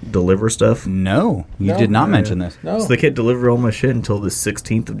can't deliver stuff. No, you No. did not mention this. No. So they can't deliver all my shit until the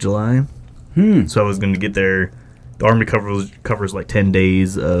 16th of July. So I was going to get there. The Army covers 10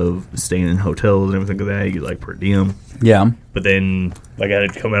 days of staying in hotels and everything like that. You get per diem. Yeah. But then I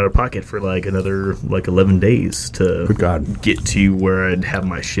had to come out of pocket for another 11 days to Good God. get to where I'd have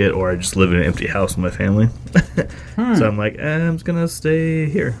my shit, or I just live in an empty house with my family. So I'm like, I'm just gonna stay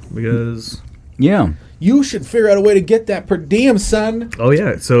here because. Yeah. You should figure out a way to get that per diem, son. Oh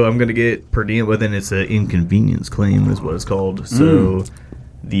yeah, so I'm gonna get per diem, but then it's an inconvenience claim is what it's called. So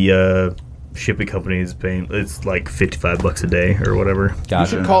the shipping company is paying it's $55 a day or whatever. You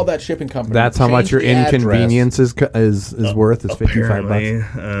should call that shipping company. That's how much Change your the address. inconvenience is worth. Is Apparently,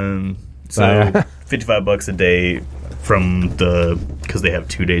 $55. so $55 a day from because they have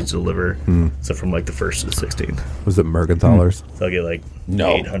 2 days to deliver. So from the 1st to the 16th. Was it Mergenthalers? So I'll get No.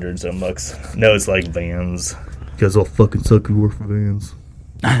 800 some bucks. No, it's Vans. Because I'll fucking suck who work for Vans.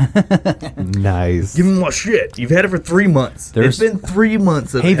 Nice. Give me my shit. You've had it for 3 months. It's been 3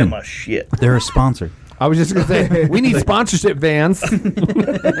 months of Haven. my shit. They're a sponsor. I was just going to say, we need sponsorship Vans.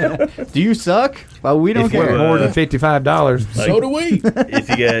 Do you suck? Well, we don't If you, care. More than $55. So do we. If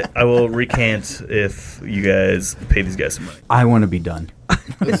you get, I will recant if you guys pay these guys some money. I want to be done.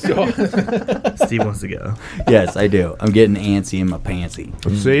 Steve wants to go. Yes, I do. I'm getting antsy in my pantsy.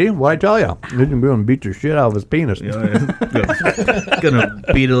 See? What'd I tell you? He's going to beat your shit out of his penis. Gonna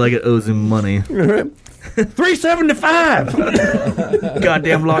beat it like it owes him money. $3.75.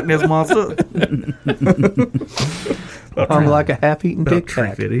 Goddamn Loch Ness monster. I'm like a half-eaten Tic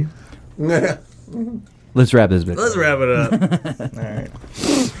Tac. Fitty. Let's wrap this bitch. Let's wrap it up. All right.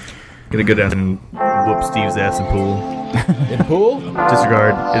 Gonna go down and whoop Steve's ass in pool. In pool?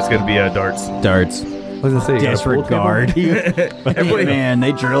 Disregard. It's gonna be darts. Darts. was gonna say, you got a pool Disregard. Everybody- Man,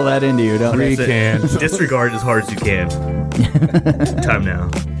 they drill that into you, don't they? Disregard as hard as you can. Time now.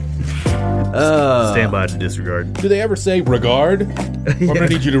 Stand by to disregard. Do they ever say regard? I'm gonna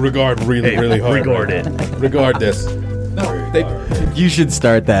need you to regard really, Hey, really hard. regard right it. now. Regard this. No, they. You should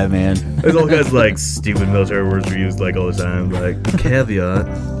start that, man. There's all kinds of like stupid military words we use like all the time, like caveat.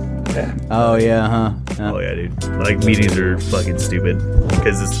 Oh yeah, huh? Oh yeah, dude. Like meetings are fucking stupid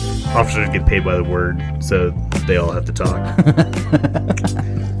because officers get paid by the word, so they all have to talk.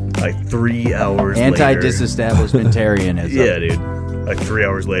 Like 3 hours. Anti-disestablishmentarianism. Yeah, dude. Like 3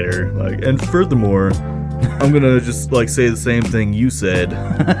 hours later, like, and furthermore, I'm gonna just like say the same thing you said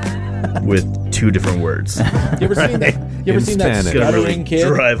with 2 different words. You ever seen that? You ever seen that Gonna stuttering really kid?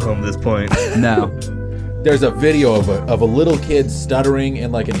 drive home this point. No. There's a video of a little kid stuttering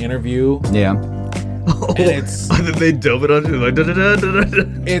in like an interview. Yeah. And it's and then they dub it onto like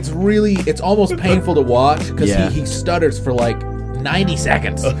it's almost painful to watch because Yeah. he stutters for like 90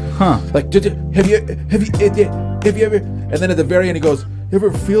 seconds. Huh. Like, have you ever? And then at the very end, he goes, "You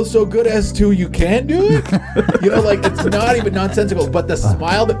ever feel so good as to you can do it?" You know, like it's not even nonsensical, but the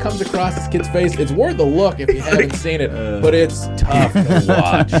smile that comes across this kid's face, it's worth a look if you haven't seen it. But it's tough to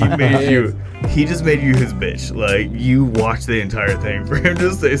watch. He just made you his bitch. Like you watched the entire thing for him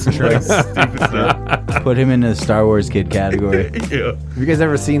to say some like stupid stuff. Put him in the Star Wars kid category. Yeah. Have you guys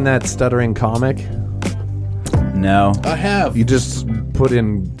ever seen that stuttering comic? No. I have. You just put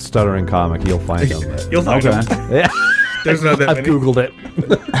in stuttering comic, you'll find them. You'll find him. Yeah. There's not that I've many. Googled it.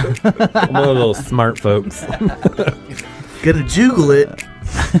 I'm one of those smart folks. Gotta juggle it.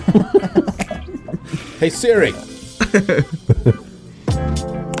 Hey Siri.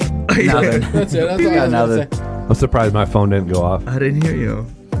 Nothing. That's it. That's all I was gonna Nothing. say. I'm surprised my phone didn't go off. I didn't hear you.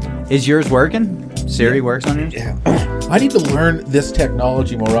 Is yours working? Siri works on yours? Yeah. I need to learn this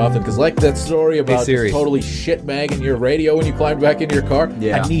technology more often because, like that story about Siri. just totally shitbagging your radio when you climbed back into your car.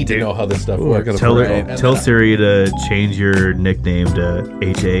 Yeah. I need to know how this stuff Ooh, I works. gotta Tell Right. tell Siri to change your nickname to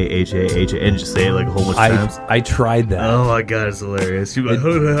H-A-H-A-H-A and just say it like a whole bunch of times. I tried that. Oh my god, it's hilarious. She's like,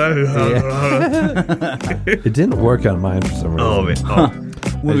 It didn't work on mine for some reason. oh man. Oh.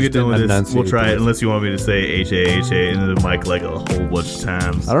 When we just get done with didn't this, we'll enunciate try it. this. Unless you want me to say H-A-H-A into the mic like a whole bunch of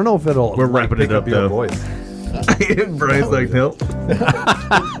times. I don't know if it'll. We're wrapping pick it up, your though. voice. Brian's like, nope.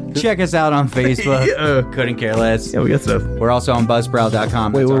 Check us out on Facebook. Yeah. Couldn't Care Less. Yeah, we got stuff. We're also on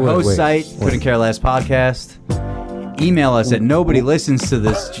Buzzsprout.com. Wait, That's our wait, host wait. site. Couldn't Care Less podcast. Email us at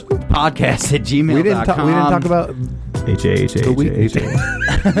nobodylistens-to-this-podcast at gmail.com. We didn't talk about H-A-H-A-H-A.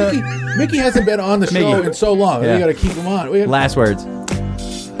 Mickey hasn't been on the show Mickey. in so long. Yeah. We got to keep him on. We gotta, Last words.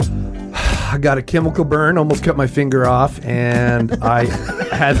 I got a chemical burn, almost cut my finger off, and I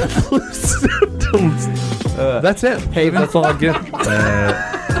had flu symptoms. That's it. That's all I get.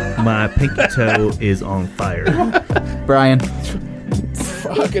 My pinky toe is on fire. Brian.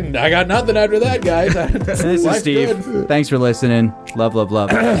 fucking, I got nothing after that, guys. This is Life's Steve. good. Thanks for listening. Love, love,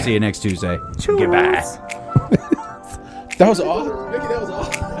 love. See you next Tuesday. Goodbye. That was awesome. Mickey, that was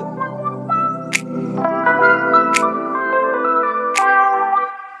awesome.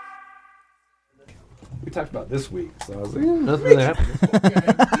 We talked about this week, so I was like, nothing really happened.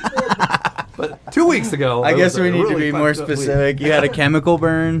 But 2 weeks ago, I guess was we a need to really be more fucked up week. specific. You had a chemical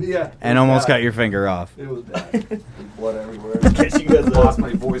burn Yeah. and almost got your finger off. It was bad. Blood everywhere. You guys Lost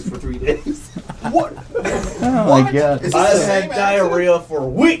my voice for 3 days. What? Oh my god. I've had diarrhea for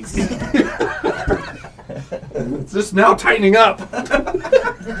weeks. It's just now tightening up.